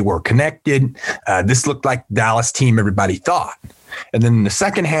grooving. They were connected. This looked like the Dallas team everybody thought. And then in the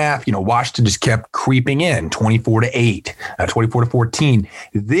second half, Washington just kept creeping in 24-8, 24-14.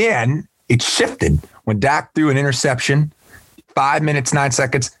 Then it shifted when Dak threw an interception, 5 minutes, 9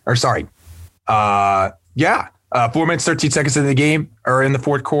 seconds, 4 minutes, 13 seconds in the game or in the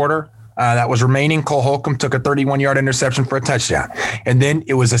fourth quarter. That was remaining. Cole Holcomb took a 31-yard interception for a touchdown. And then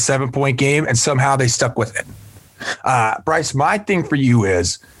it was a 7-point game, and somehow they stuck with it. Bryce, my thing for you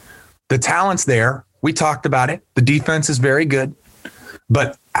is the talent's there. We talked about it. The defense is very good.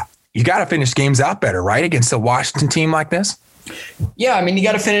 But you got to finish games out better, right, against a Washington team like this? Yeah, I mean, you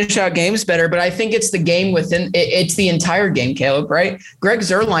got to finish out games better, but I think it's the game within – it's the entire game, Caleb, right? Greg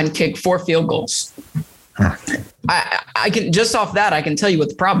Zuerlein kicked 4 field goals. I can just off that, I can tell you what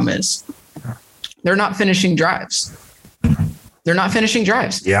the problem is. They're not finishing drives.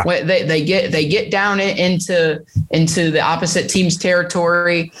 Yeah. They get down into the opposite team's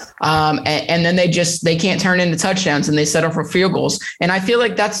territory. And then they can't turn into touchdowns and they settle for field goals. And I feel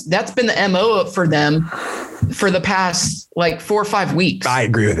like that's been the MO for them for the past 4 or 5 weeks. I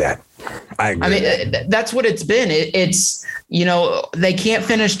agree with that. I mean, that's what it's been. It's they can't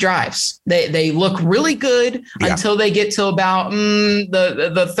finish drives. They look really good until they get to about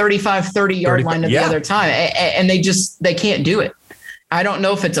the 35-30 yard line of the other time. And they can't do it. I don't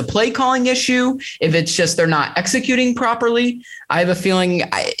know if it's a play calling issue, if it's just they're not executing properly. I have a feeling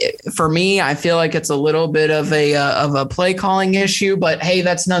for me, I feel like it's a little bit of a play calling issue, but hey,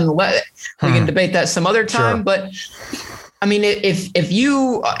 that's nonetheless, we can debate that some other time. Sure. But I mean, if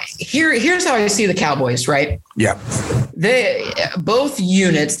you here's how I see the Cowboys, right? Yeah. Both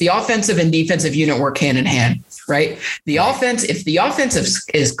units, the offensive and defensive unit, work hand in hand, right? If the offensive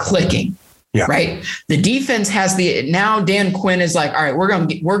is clicking, Yeah. Right. The defense has now Dan Quinn is like, all right, we're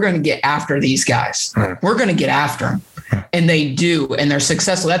going to get after these guys. We're going to get after them. And they do, and they're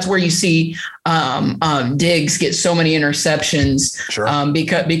successful. That's where you see Diggs get so many interceptions. Sure.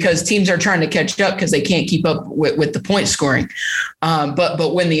 Because teams are trying to catch up because they can't keep up with the point scoring.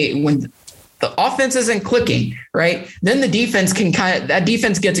 But when the offense isn't clicking, right, then the defense that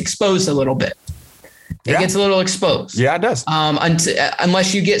defense gets exposed a little bit. It gets a little exposed. Yeah, it does.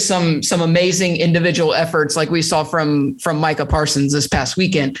 Unless you get some amazing individual efforts like we saw from Micah Parsons this past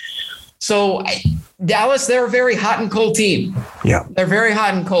weekend. So Dallas, they're a very hot and cold team. Yeah. They're very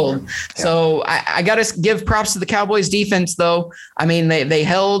hot and cold. Yeah. So I got to give props to the Cowboys defense, though. I mean, they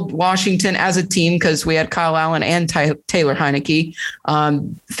held Washington as a team because we had Kyle Allen and Taylor Heineke,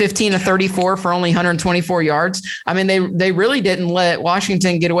 15 of 34 for only 124 yards. I mean, they really didn't let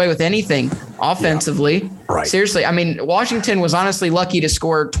Washington get away with anything offensively. Yeah. Right. Seriously. I mean, Washington was honestly lucky to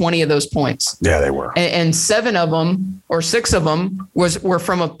score 20 of those points. Yeah, they were. And 7 of them or 6 of them were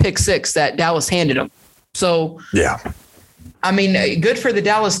from a pick six that Dallas handed them. So, yeah, I mean, good for the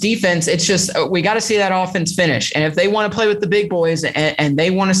Dallas defense. It's just we got to see that offense finish. And if they want to play with the big boys and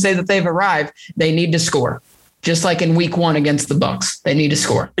they want to say that they've arrived, they need to score. Just like in week 1 against the Bucks, they need to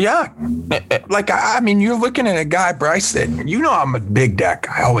score. Yeah. Like, I mean, you're looking at a guy, Bryce, that, I'm a big Dak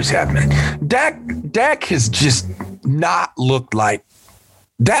guy. I always have been. Dak has just not looked like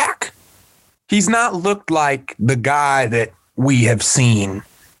Dak. He's not looked like the guy that we have seen,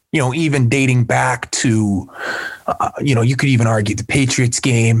 even dating back to, you could even argue the Patriots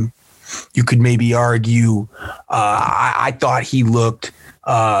game. You could maybe argue, I thought he looked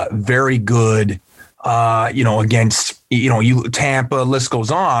very good. Against, Tampa, list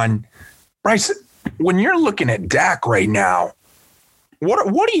goes on. Bryce, when you're looking at Dak right now,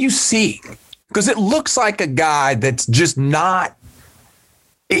 what do you see? Because it looks like a guy that's just he's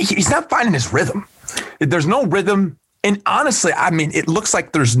not finding his rhythm. There's no rhythm. And honestly, I mean, it looks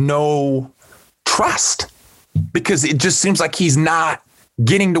like there's no trust because it just seems like he's not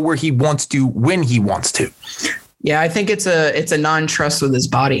getting to where he wants to when he wants to. Yeah, I think it's a non-trust with his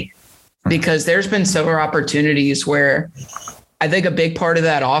body. Because there's been several opportunities where I think a big part of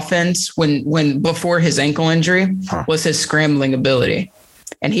that offense when before his ankle injury was his scrambling ability.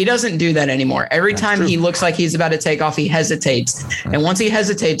 And he doesn't do that anymore. Every time he looks like he's about to take off, he hesitates. And once he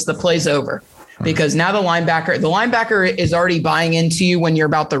hesitates, the play's over. Because now the linebacker is already buying into you when you're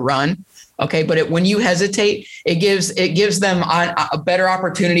about to run. Okay, but when you hesitate, it gives them a better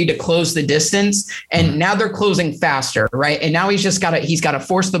opportunity to close the distance, and now they're closing faster, right? And now he's got to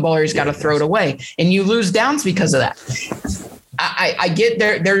force the ball or he's got to throw it away, and you lose downs because of that. I get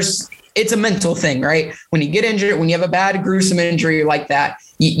there. It's a mental thing, right? When you get injured, when you have a bad, gruesome injury like that,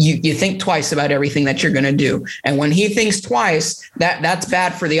 you think twice about everything that you're going to do. And when he thinks twice, that's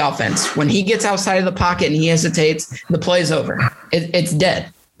bad for the offense. When he gets outside of the pocket and he hesitates, the play's over. It's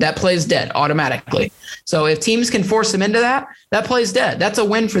dead. That play's dead automatically. So if teams can force him into that play's dead. That's a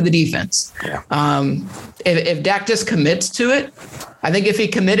win for the defense. Yeah. If Dak just commits to it, I think if he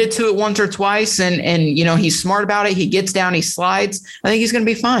committed to it once or twice and he's smart about it, he gets down, he slides, I think he's going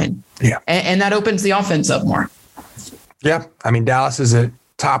to be fine. Yeah. And that opens the offense up more. Yeah. I mean, Dallas is a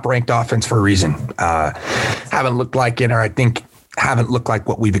top ranked offense for a reason. Haven't looked like it, or I think haven't looked like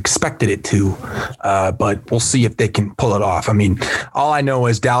what we've expected it to, but we'll see if they can pull it off. I mean, all I know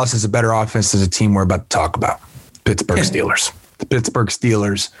is Dallas is a better offense as a team we're about to talk about. Pittsburgh Steelers. The Pittsburgh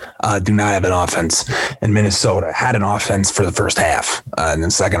Steelers do not have an offense, and Minnesota had an offense for the first half. And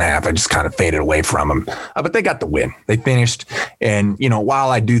then second half, I just kind of faded away from them. But they got the win. They finished. And, while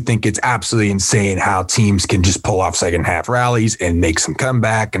I do think it's absolutely insane how teams can just pull off second half rallies and make some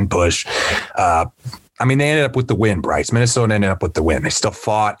comeback and push, I mean, they ended up with the win, Bryce. Minnesota ended up with the win. They still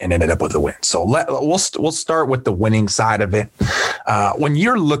fought and ended up with the win. So we'll start with the winning side of it. When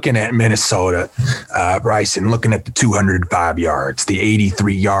you're looking at Minnesota, Bryce, and looking at the 205 yards, the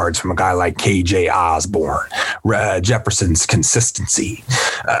 83 yards from a guy like KJ Osborne, Jefferson's consistency,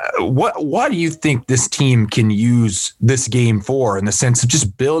 what do you think this team can use this game for in the sense of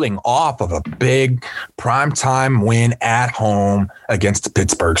just building off of a big primetime win at home against the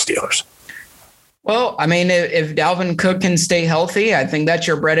Pittsburgh Steelers? Well, I mean, if Dalvin Cook can stay healthy, I think that's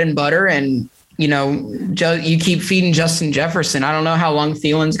your bread and butter. And, you keep feeding Justin Jefferson. I don't know how long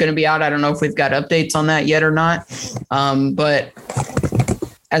Thielen's going to be out. I don't know if we've got updates on that yet or not. But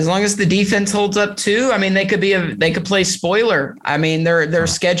as long as the defense holds up too, I mean, they could play spoiler. I mean, their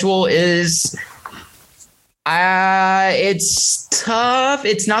schedule is it's tough.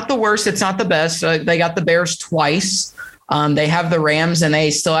 It's not the worst. It's not the best. They got the Bears twice. They have the Rams, and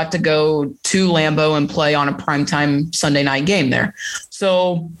they still have to go to Lambeau and play on a primetime Sunday night game there.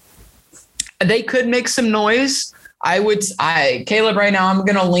 So They could make some noise. Caleb, right now, I'm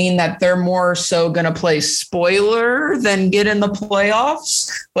going to lean that they're more so going to play spoiler than get in the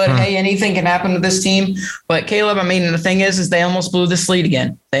playoffs. But hey, anything can happen with this team. But Caleb, I mean, the thing is they almost blew this lead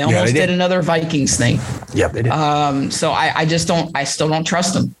again. They almost did another Vikings thing. Yep, they did. So I still don't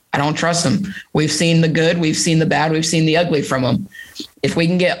trust them. I don't trust them. We've seen the good, we've seen the bad, we've seen the ugly from them. If we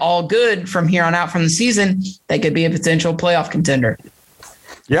can get all good from here on out from the season, they could be a potential playoff contender.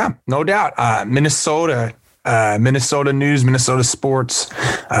 Yeah, no doubt. Minnesota news, Minnesota sports,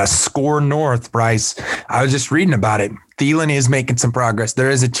 Score North, Bryce. I was just reading about it. Thielen is making some progress. There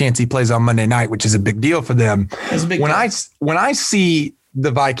is a chance he plays on Monday night, which is a big deal for them. When I see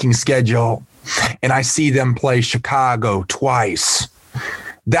the Vikings schedule and I see them play Chicago twice,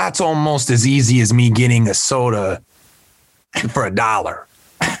 that's almost as easy as me getting a soda for $1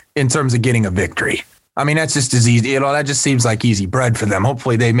 in terms of getting a victory. I mean, that's just as easy. That just seems like easy bread for them.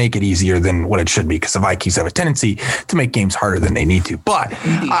 Hopefully they make it easier than what it should be, because the Vikings have a tendency to make games harder than they need to. But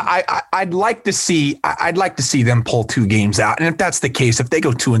I'd like to see them pull 2 games out. And if that's the case, if they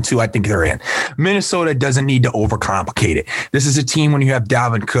go 2-2, I think they're in. Minnesota doesn't need to overcomplicate it. This is a team, when you have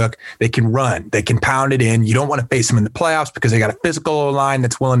Dalvin Cook, they can run, they can pound it in. You don't want to face them in the playoffs because they got a physical line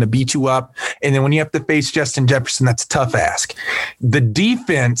that's willing to beat you up. And then when you have to face Justin Jefferson, that's a tough ask. The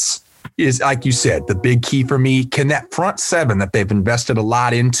defense is, like you said, the big key for me. Can that front 7 that they've invested a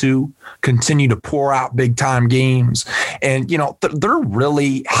lot into continue to pour out big time games? And, they're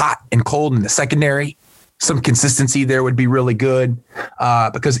really hot and cold in the secondary. Some consistency there would be really good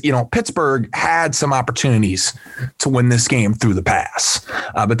because, Pittsburgh had some opportunities to win this game through the pass.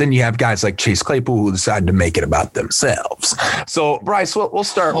 But then you have guys like Chase Claypool who decided to make it about themselves. So, Bryce, we'll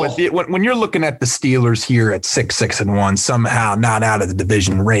start with it. When you're looking at the Steelers here at 6-1, somehow not out of the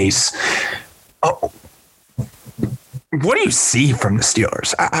division race, what do you see from the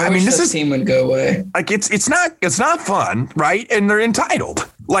Steelers? I mean, this team would go away. Like it's not fun, right? And they're entitled.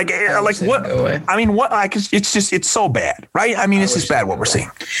 Like what? I mean, what? Like it's so bad, right? I mean, it's just bad what we're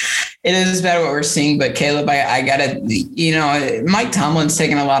seeing. It is bad what we're seeing, but Caleb, I gotta, Mike Tomlin's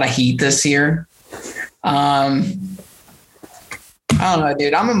taking a lot of heat this year. I don't know,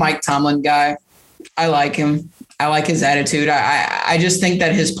 dude. I'm a Mike Tomlin guy. I like him. I like his attitude. I just think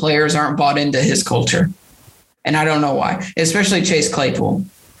that his players aren't bought into his culture. And I don't know why, especially Chase Claypool.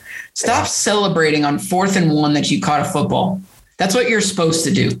 Stop celebrating on 4th and 1 that you caught a football. That's what you're supposed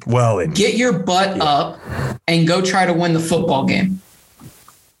to do. Well, get your butt up and go try to win the football game.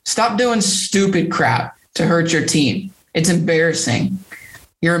 Stop doing stupid crap to hurt your team. It's embarrassing.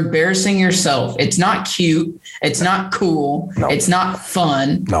 You're embarrassing yourself. It's not cute. It's not cool. No. It's not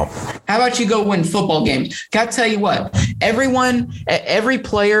fun. No. How about you go win football games? Gotta tell you what, every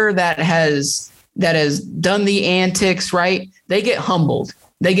player that has done the antics, right? They get humbled.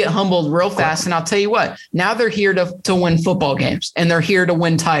 They get humbled real fast. And I'll tell you what, now they're here to win football games and they're here to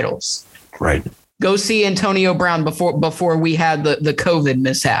win titles. Right. Go see Antonio Brown before we had the COVID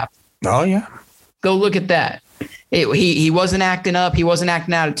mishap. Oh, yeah. Go look at that. He wasn't acting up. He wasn't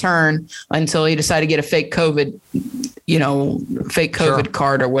acting out of turn until he decided to get a fake COVID,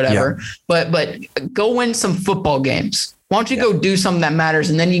 card or whatever. Yeah. But go win some football games. Why don't you go do something that matters,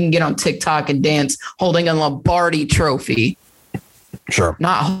 and then you can get on TikTok and dance holding a Lombardi trophy. Sure.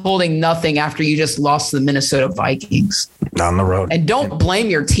 Not holding nothing after you just lost to the Minnesota Vikings. Down the road. And don't blame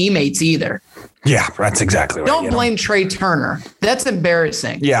your teammates either. Yeah, that's exactly right. Don't blame Trey Turner. That's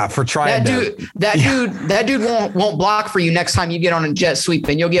embarrassing. Yeah, for trying that dude won't block for you next time you get on a jet sweep,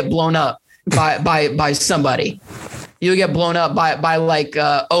 and you'll get blown up by somebody. You'll get blown up by like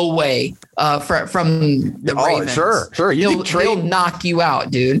Oway from the Ravens. Sure. He'll knock you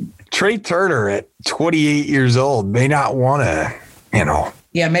out, dude. Trey Turner at 28 years old may not want to,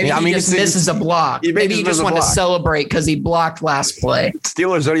 Yeah, maybe he just misses a block. Maybe he just wanted to celebrate because he blocked last play.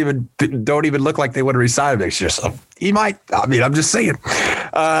 Steelers don't even look like they would have resigned next year. So he might. I mean, I'm just saying.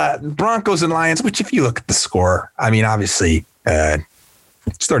 Broncos and Lions, which if you look at the score, I mean, obviously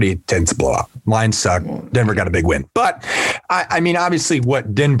it's 38-10 to blow up. Lions suck. Denver got a big win. But I mean, obviously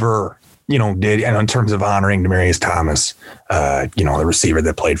what Denver did, and in terms of honoring Demaryius Thomas, the receiver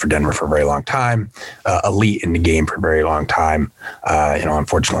that played for Denver for a very long time, elite in the game for a very long time,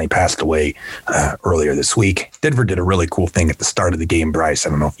 unfortunately passed away earlier this week. Denver did a really cool thing at the start of the game, Bryce. I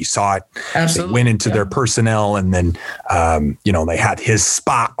don't know if you saw it. Absolutely. They went into their personnel, and then, they had his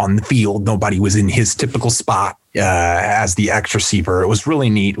spot on the field. Nobody was in his typical spot as the X receiver. It was really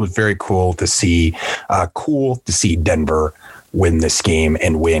neat. It was very cool to see Denver win this game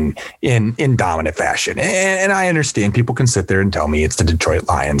and win in dominant fashion. And I understand people can sit there and tell me it's the Detroit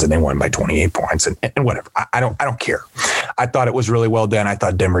Lions and they won by 28 points and whatever. I don't care. I thought it was really well done. I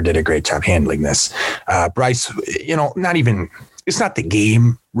thought Denver did a great job handling this. Bryce, it's not the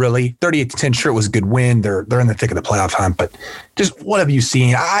game really. 38-10, sure, it was a good win. They're in the thick of the playoff hunt, but just what have you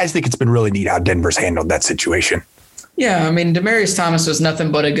seen? I think it's been really neat how Denver's handled that situation. Yeah, I mean, Demaryius Thomas was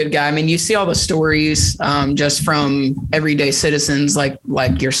nothing but a good guy. I mean, you see all the stories just from everyday citizens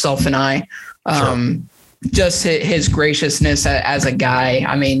like yourself and I. Sure. Just his graciousness as a guy.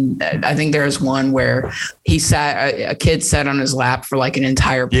 I mean, I think there was one where a kid sat on his lap for like an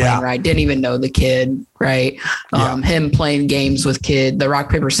entire plane ride. Didn't even know the kid, right? Him playing games with the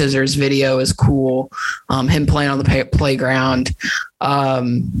rock, paper, scissors video is cool. Him playing on the playground. I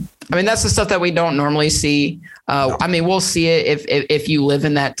mean, that's the stuff that we don't normally see. I mean, we'll see it if you live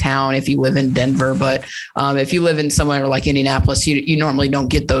in that town, if you live in Denver, but if you live in somewhere like Indianapolis, you normally don't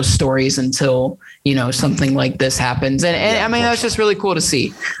get those stories until, something like this happens. And I mean, that's just really cool to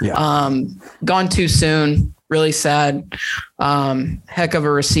see. Yeah. Gone too soon. Really sad. Heck of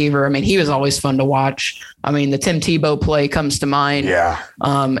a receiver. I mean, he was always fun to watch. I mean, the Tim Tebow play comes to mind. Yeah.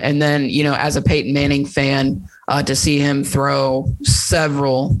 And then, as a Peyton Manning fan, to see him throw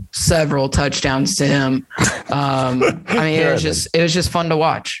several touchdowns to him. I mean, it was just fun to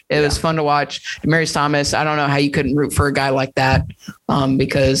watch. It was fun to watch. Demaryius Thomas, I don't know how you couldn't root for a guy like that,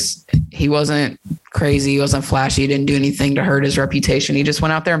 because he wasn't crazy. He wasn't flashy. He didn't do anything to hurt his reputation. He just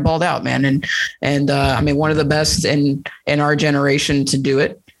went out there and balled out, man. And I mean, one of the best in our generation to do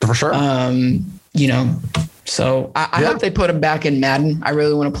it. For sure. So I hope they put him back in Madden. I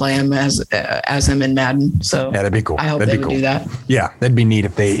really want to play him as him in Madden. So yeah, that'd be cool. I hope they would do that. Yeah, that'd be neat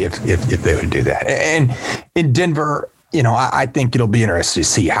if they would do that. And in Denver, I think it'll be interesting to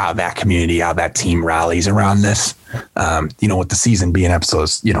see how that community, how that team rallies around this. With the season being up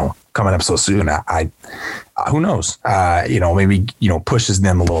coming up so soon, I who knows? Maybe pushes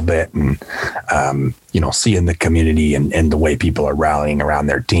them a little bit, and seeing the community and the way people are rallying around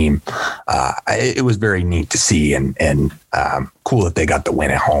their team. It was very neat to see, and cool that they got the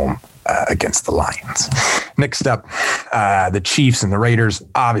win at home against the Lions. Next up, the Chiefs and the Raiders.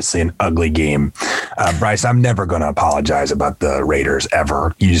 Obviously an ugly game. Bryce, I'm never going to apologize about the Raiders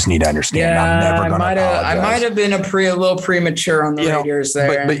ever. You just need to understand. I'm never going to apologize. I might have been a little premature on the Raiders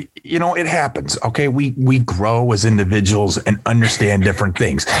there. But it happens. Okay, we grow as individuals and understand different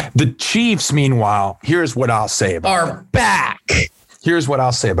things. The Chiefs, meanwhile, here's what I'll say about are back. Here's what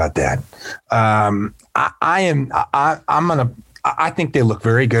I'll say about that. I think they look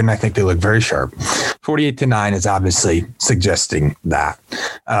very good, and I think they look very sharp. 48-9 is obviously suggesting that.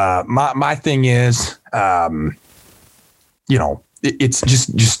 My thing is, it's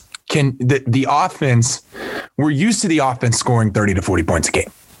just can the offense. We're used to the offense scoring 30 to 40 points a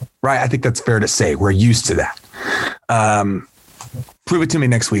game, right? I think that's fair to say. We're used to that. Prove it to me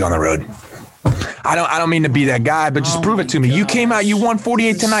next week on the road. I don't mean to be that guy, but just prove it to me. You came out, you won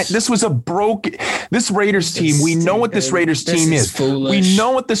 48-9. This Raiders team. We know what this Raiders team is. We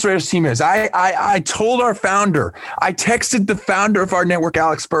know what this Raiders team is. I told our founder, I texted the founder of our network,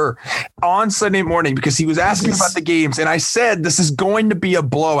 Alex Burr, on Sunday morning because he was asking about the games. And I said, this is going to be a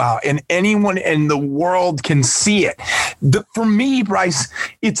blowout and anyone in the world can see it. For me, Bryce,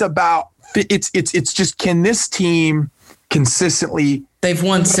 it's just, can this team consistently. They've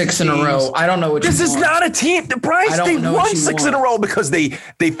won 6 in a row. I don't know what this is not a team. Bryce, they've won 6 in a row because they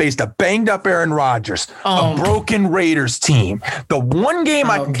faced a banged up Aaron Rodgers, a broken Raiders team. The one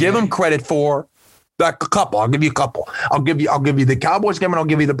game I can give them credit for, a couple. I'll give you a couple. I'll give you the Cowboys game and I'll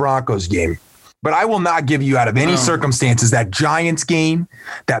give you the Broncos game. But I will not give you out of any circumstances that Giants game,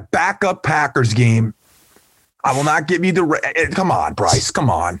 that backup Packers game. I will not give you come on, Bryce. Come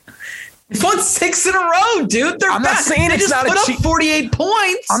on. They've won 6 in a row, dude. I'm not saying it's not a 48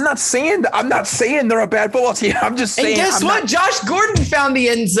 points. I'm not saying they're a bad football team. I'm just saying. And guess what? Josh Gordon found the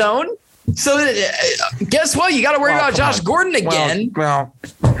end zone. So guess what? You got to worry about Josh Gordon again.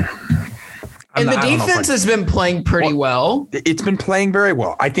 And the defense has been playing pretty well. It's been playing very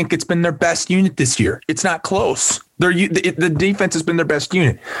well. I think it's been their best unit this year. It's not close. The defense has been their best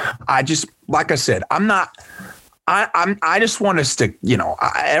unit. Like I said, I just want us to,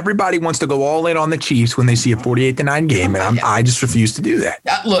 everybody wants to go all in on the Chiefs when they see a 48-9 game, and I just refuse to do that.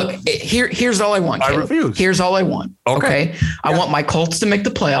 Look, here's all I want. Caleb. I refuse. Here's all I want. Okay. I want my Colts to make the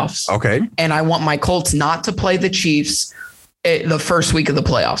playoffs. Okay. And I want my Colts not to play the Chiefs the first week of the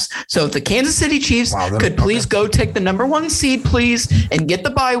playoffs. So if the Kansas City Chiefs could please go take the number 1 seed, please, and get the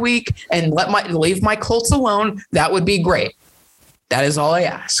bye week and leave my Colts alone, that would be great. That is all I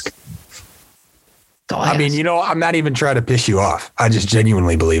ask. I mean, I'm not even trying to piss you off. I just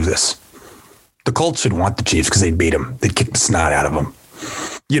genuinely believe this. The Colts should want the Chiefs because they'd beat them. They'd kick the snot out of them.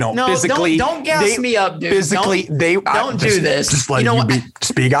 physically. Don't gas me up, dude. Physically, don't do this. Just like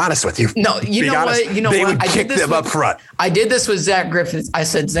just being honest with you. No, you know what? They would kick them up front. I did this with Zach Griffith. I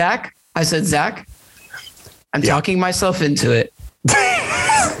said, Zach, I'm talking myself into it.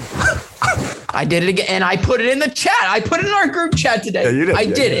 I did it again, and I put it in the chat. I put it in our group chat today. Yeah, you did. I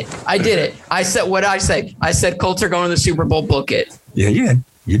did it. I said, what did I say? I said, Colts are going to the Super Bowl. Book it. Yeah, you did.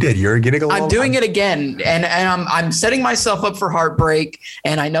 You did. You're getting a little. I'm doing it again, and I'm setting myself up for heartbreak,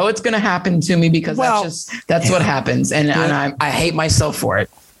 and I know it's going to happen to me because that's what happens, and I hate myself for it.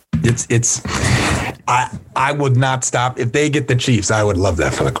 I would not stop if they get the Chiefs. I would love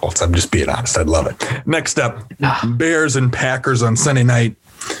that for the Colts. I'm just being honest. I'd love it. Next up, Bears and Packers on Sunday night.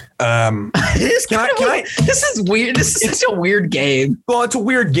 This is weird. This is such a weird game. Well, it's a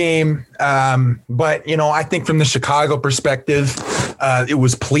weird game. But I think from the Chicago perspective, it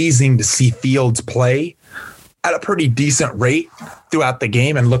was pleasing to see Fields play at a pretty decent rate throughout the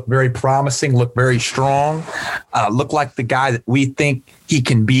game and look very promising, look very strong, look like the guy that we think he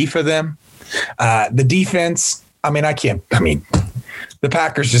can be for them. The defense, the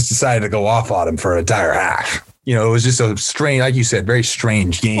Packers just decided to go off on him for an entire half. It was just a strange, like you said, very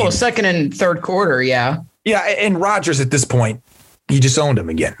strange game. Well, second and third quarter, yeah. Yeah, and Rodgers at this point, he just owned him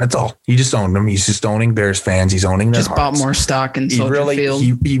again. That's all. He just owned him. He's just owning Bears fans. He's owning their hearts. Bought more stock in Soldier Field.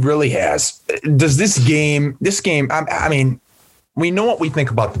 He really has. Does this game, we know what we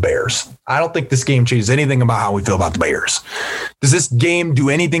think about the Bears. I don't think this game changes anything about how we feel about the Bears. Does this game do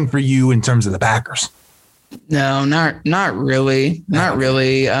anything for you in terms of the Packers? No, not really. Not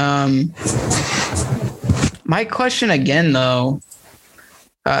really. My question again, though,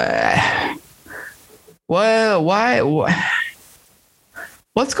 why?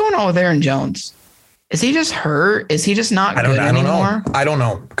 What's going on with Aaron Jones? Is he just hurt? Is he just not good anymore? I don't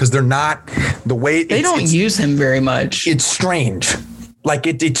know because they're not the way they don't use him very much. It's strange. Like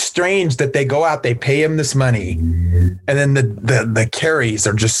it's strange that they go out, they pay him this money, and then the carries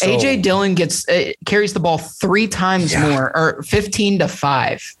are just so. AJ Dillon carries the ball 3 times more, or 15-5.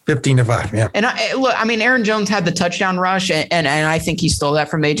 15-5, yeah. And Aaron Jones had the touchdown rush, and I think he stole that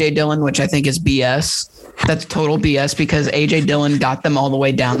from AJ Dillon, which I think is BS. That's total BS because AJ Dillon got them all the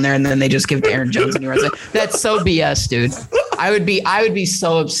way down there, and then they just give it to Aaron Jones. And that's so BS, dude. I would be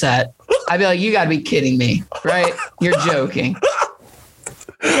so upset. I'd be like, you got to be kidding me, right? You're joking.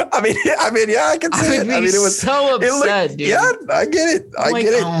 Yeah, I can see it. It was so upset, dude. Yeah, I get it. I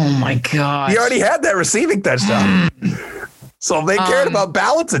get it. Oh my God. He already had that receiving touchdown. So if they cared about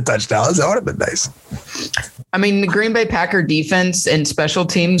balancing touchdowns, that would have been nice. The Green Bay Packer defense and special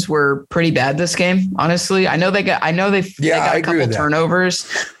teams were pretty bad this game. Honestly, I know they got a couple turnovers,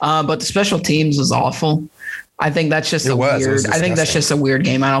 but the special teams was awful. I think that's just that's just a weird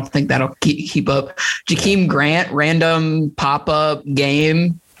game. I don't think that'll keep up. Jakeem Grant, random pop-up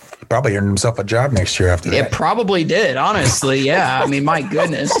game. Probably earned himself a job next year after that. It probably did, honestly. Yeah. My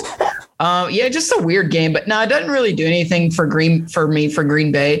goodness. Just a weird game, but no, it doesn't really do anything for Green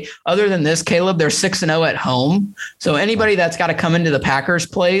Bay other than this, Caleb. They're 6-0 at home. So anybody that's got to come into the Packers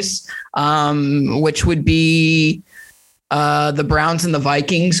place, which would be the Browns and the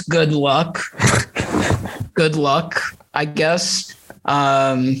Vikings, good luck. Good luck, I guess.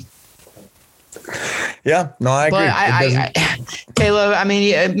 Yeah, no, I agree. But Caleb,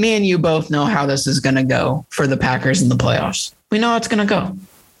 me and you both know how this is going to go for the Packers in the playoffs. We know how it's going to go.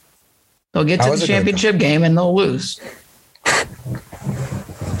 They'll get to the championship game and they'll lose.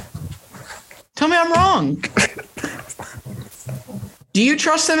 Tell me I'm wrong. Do you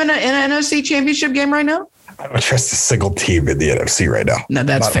trust them in an NFC championship game right now? I don't trust a single team in the NFC right now. No,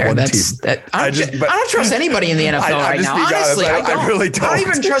 that's fair. I don't trust anybody in the NFL right now. Honestly, I really don't. I don't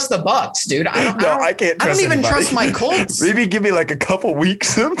even trust the Bucks, dude. I can't trust I don't even trust my Colts. Maybe give me like a couple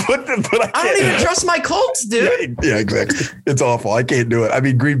weeks, but I can't. I don't even trust my Colts, dude. Yeah, exactly. It's awful. I can't do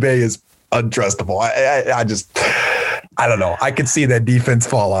it. Green Bay is untrustable. I don't know. I could see that defense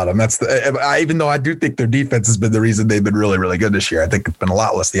fall on them. Even though I do think their defense has been the reason they've been really, really good this year. I think it's been a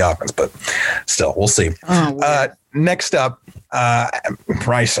lot less the offense, but still, we'll see. Next up,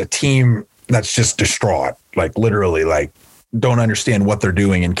 Bryce, a team that's just distraught, like literally, like don't understand what they're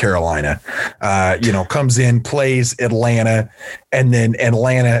doing in Carolina. Comes in, plays Atlanta, and then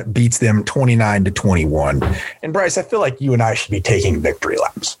Atlanta beats them 29-21. And Bryce, I feel like you and I should be taking victory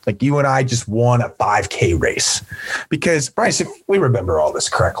laps. Like you and I just won a 5K race. Because Bryce, if we remember all this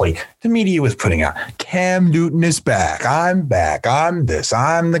correctly, the media was putting out Cam Newton is back. I'm back. I'm this.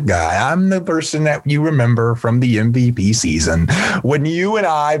 I'm the guy. I'm the person that you remember from the MVP season. When you and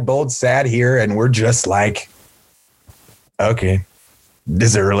I both sat here and we're just like, okay,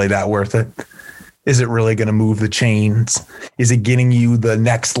 is it really that worth it? Is it really going to move the chains? Is it getting you the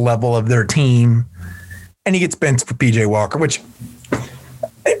next level of their team? And he gets benched for PJ Walker, which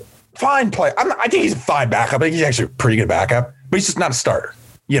fine play. I think he's a fine backup. I think he's actually a pretty good backup, but he's just not a starter,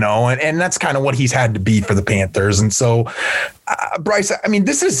 and that's kind of what he's had to be for the Panthers. And so, Bryce, I mean,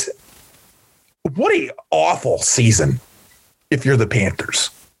 what a awful season if you're the Panthers.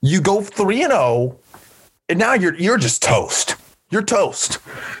 You go 3-0, and now you're just toast. You're toast.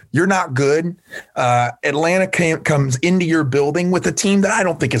 You're not good. Atlanta comes into your building with a team that I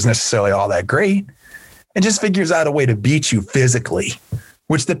don't think is necessarily all that great and just figures out a way to beat you physically,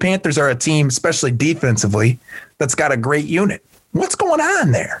 which the Panthers are a team, especially defensively, that's got a great unit. What's going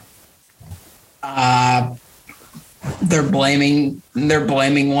on there? They're blaming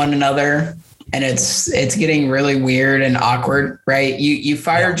one another, and it's getting really weird and awkward, right? You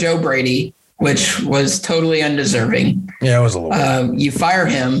fire Joe Brady, which was totally undeserving. Yeah, it was a little weird. You fire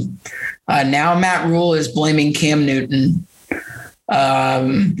him. Now Matt Rule is blaming Cam Newton.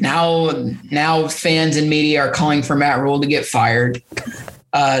 Now fans and media are calling for Matt Rule to get fired.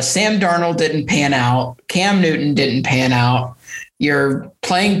 Sam Darnold didn't pan out. Cam Newton didn't pan out. You're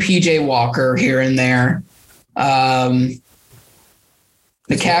playing PJ Walker here and there.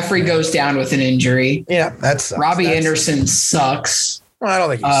 McCaffrey goes down with an injury. Yeah, that's Robbie Anderson sucks. Well, I don't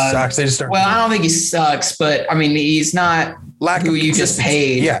think he sucks. They just start. Well, I don't think he sucks, but I mean, he's not who you just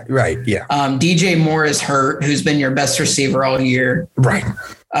paid. Yeah, right. Yeah. DJ Moore is hurt, who's been your best receiver all year. Right.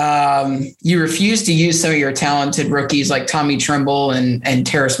 You refuse to use some of your talented rookies like Tommy Tremble and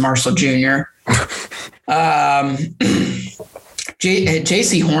Terrace Marshall Jr.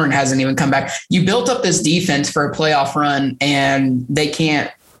 J.C. Horn hasn't even come back. You built up this defense for a playoff run, and they can't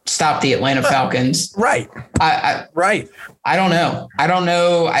stop the Atlanta Falcons. Right. Right. I don't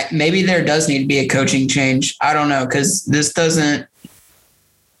know. Maybe there does need to be a coaching change. I don't know, because this doesn't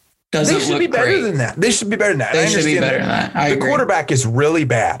They should be better than that. They should be better than that. The quarterback is really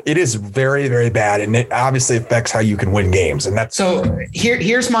bad. It is very, very bad, and it obviously affects how you can win games. And that's so.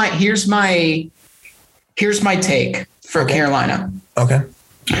 Here's my take for Carolina. Okay.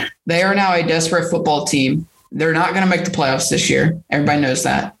 They are now a desperate football team. They're not going to make the playoffs this year. Everybody knows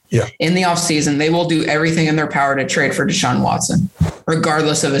that. Yeah. In the offseason, they will do everything in their power to trade for Deshaun Watson,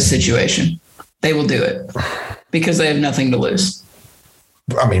 regardless of his situation. They will do it because they have nothing to lose.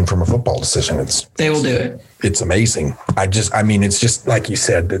 I mean, from a football decision, they will do it. It's amazing. It's just like you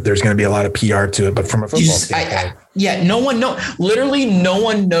said, that there's going to be a lot of PR to it, but from a football standpoint. Literally no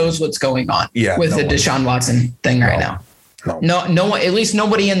one knows what's going on with the Deshaun Watson thing right now. No one, at least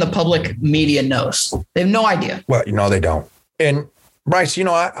nobody in the public media knows. They have no idea. Well, they don't. And Bryce,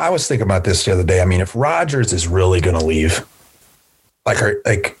 I was thinking about this the other day. I mean, if Rodgers is really going to leave,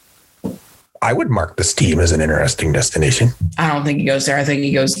 I would mark this team as an interesting destination. I don't think he goes there. I think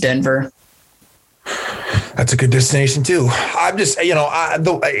he goes Denver. That's a good destination too. I'm just,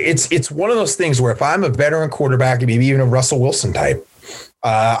 it's one of those things where if I'm a veteran quarterback, maybe even a Russell Wilson type,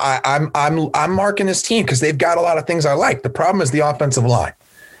 I'm marking this team because they've got a lot of things I like. The problem is the offensive line.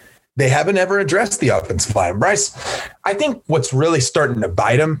 They haven't ever addressed the offensive line. Bryce, I think what's really starting to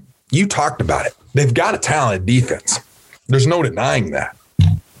bite them, you talked about it. They've got a talented defense. There's no denying that.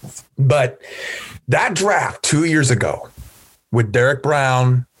 But that draft 2 years ago with Derek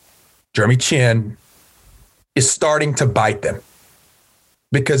Brown, Jeremy Chin is starting to bite them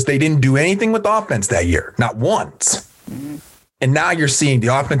because they didn't do anything with offense that year, not once. And now you're seeing the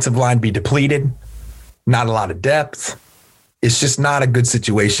offensive line be depleted, not a lot of depth. It's just not a good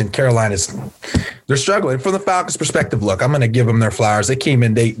situation. They're struggling. From the Falcons' perspective, look, I'm going to give them their flowers. They came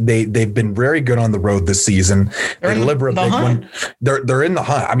in. They've been very good on the road this season. They deliver a big one. They're in the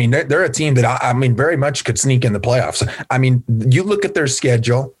hunt. I mean, they're a team that very much could sneak in the playoffs. I mean, you look at their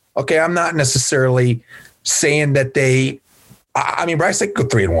schedule. Okay, I'm not necessarily saying that Bryce, they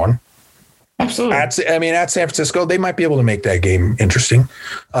could go 3-1. Absolutely. At San Francisco, they might be able to make that game interesting.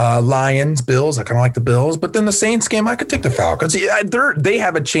 Lions, Bills, I kind of like the Bills, but then the Saints game, I could take the Falcons. They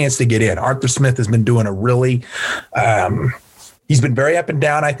have a chance to get in. Arthur Smith has been doing he's been very up and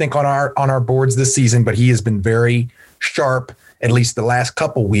down, I think, on our boards this season, but he has been very sharp, at least the last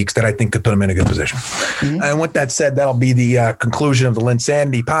couple weeks, that I think could put him in a good position. Mm-hmm. And with that said, that'll be the conclusion of the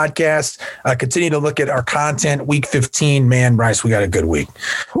LynnSanity podcast. Continue to look at our content. Week 15, man, Bryce, we got a good week.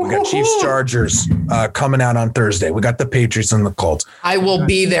 We got Chiefs Chargers coming out on Thursday. We got the Patriots and the Colts. I will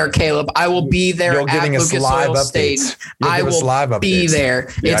be there, Caleb. I will be there at Lucas Oil Stadium. I will be there.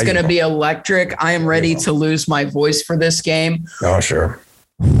 Yeah, it's going to be electric. I am ready to lose my voice for this game. Oh, sure.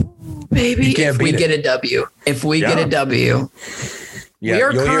 Baby, if we get a W, we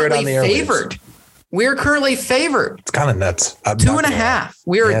are currently favored. We're currently favored. It's kind of nuts. 2.5.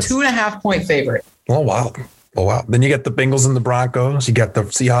 We are a 2.5 point favorite. Oh, wow. Oh, wow. Then you get the Bengals and the Broncos. You got the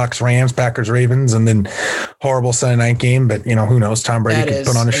Seahawks, Rams, Packers, Ravens, and then horrible Sunday night game. But, who knows? Tom Brady could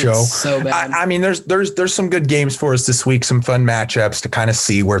put on a show. So bad. I mean, there's some good games for us this week, some fun matchups to kind of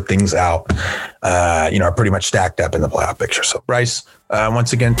see where things are pretty much stacked up in the playoff picture. So, Bryce,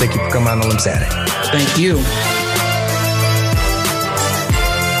 once again, thank you for coming on the LynnSanity. Thank you.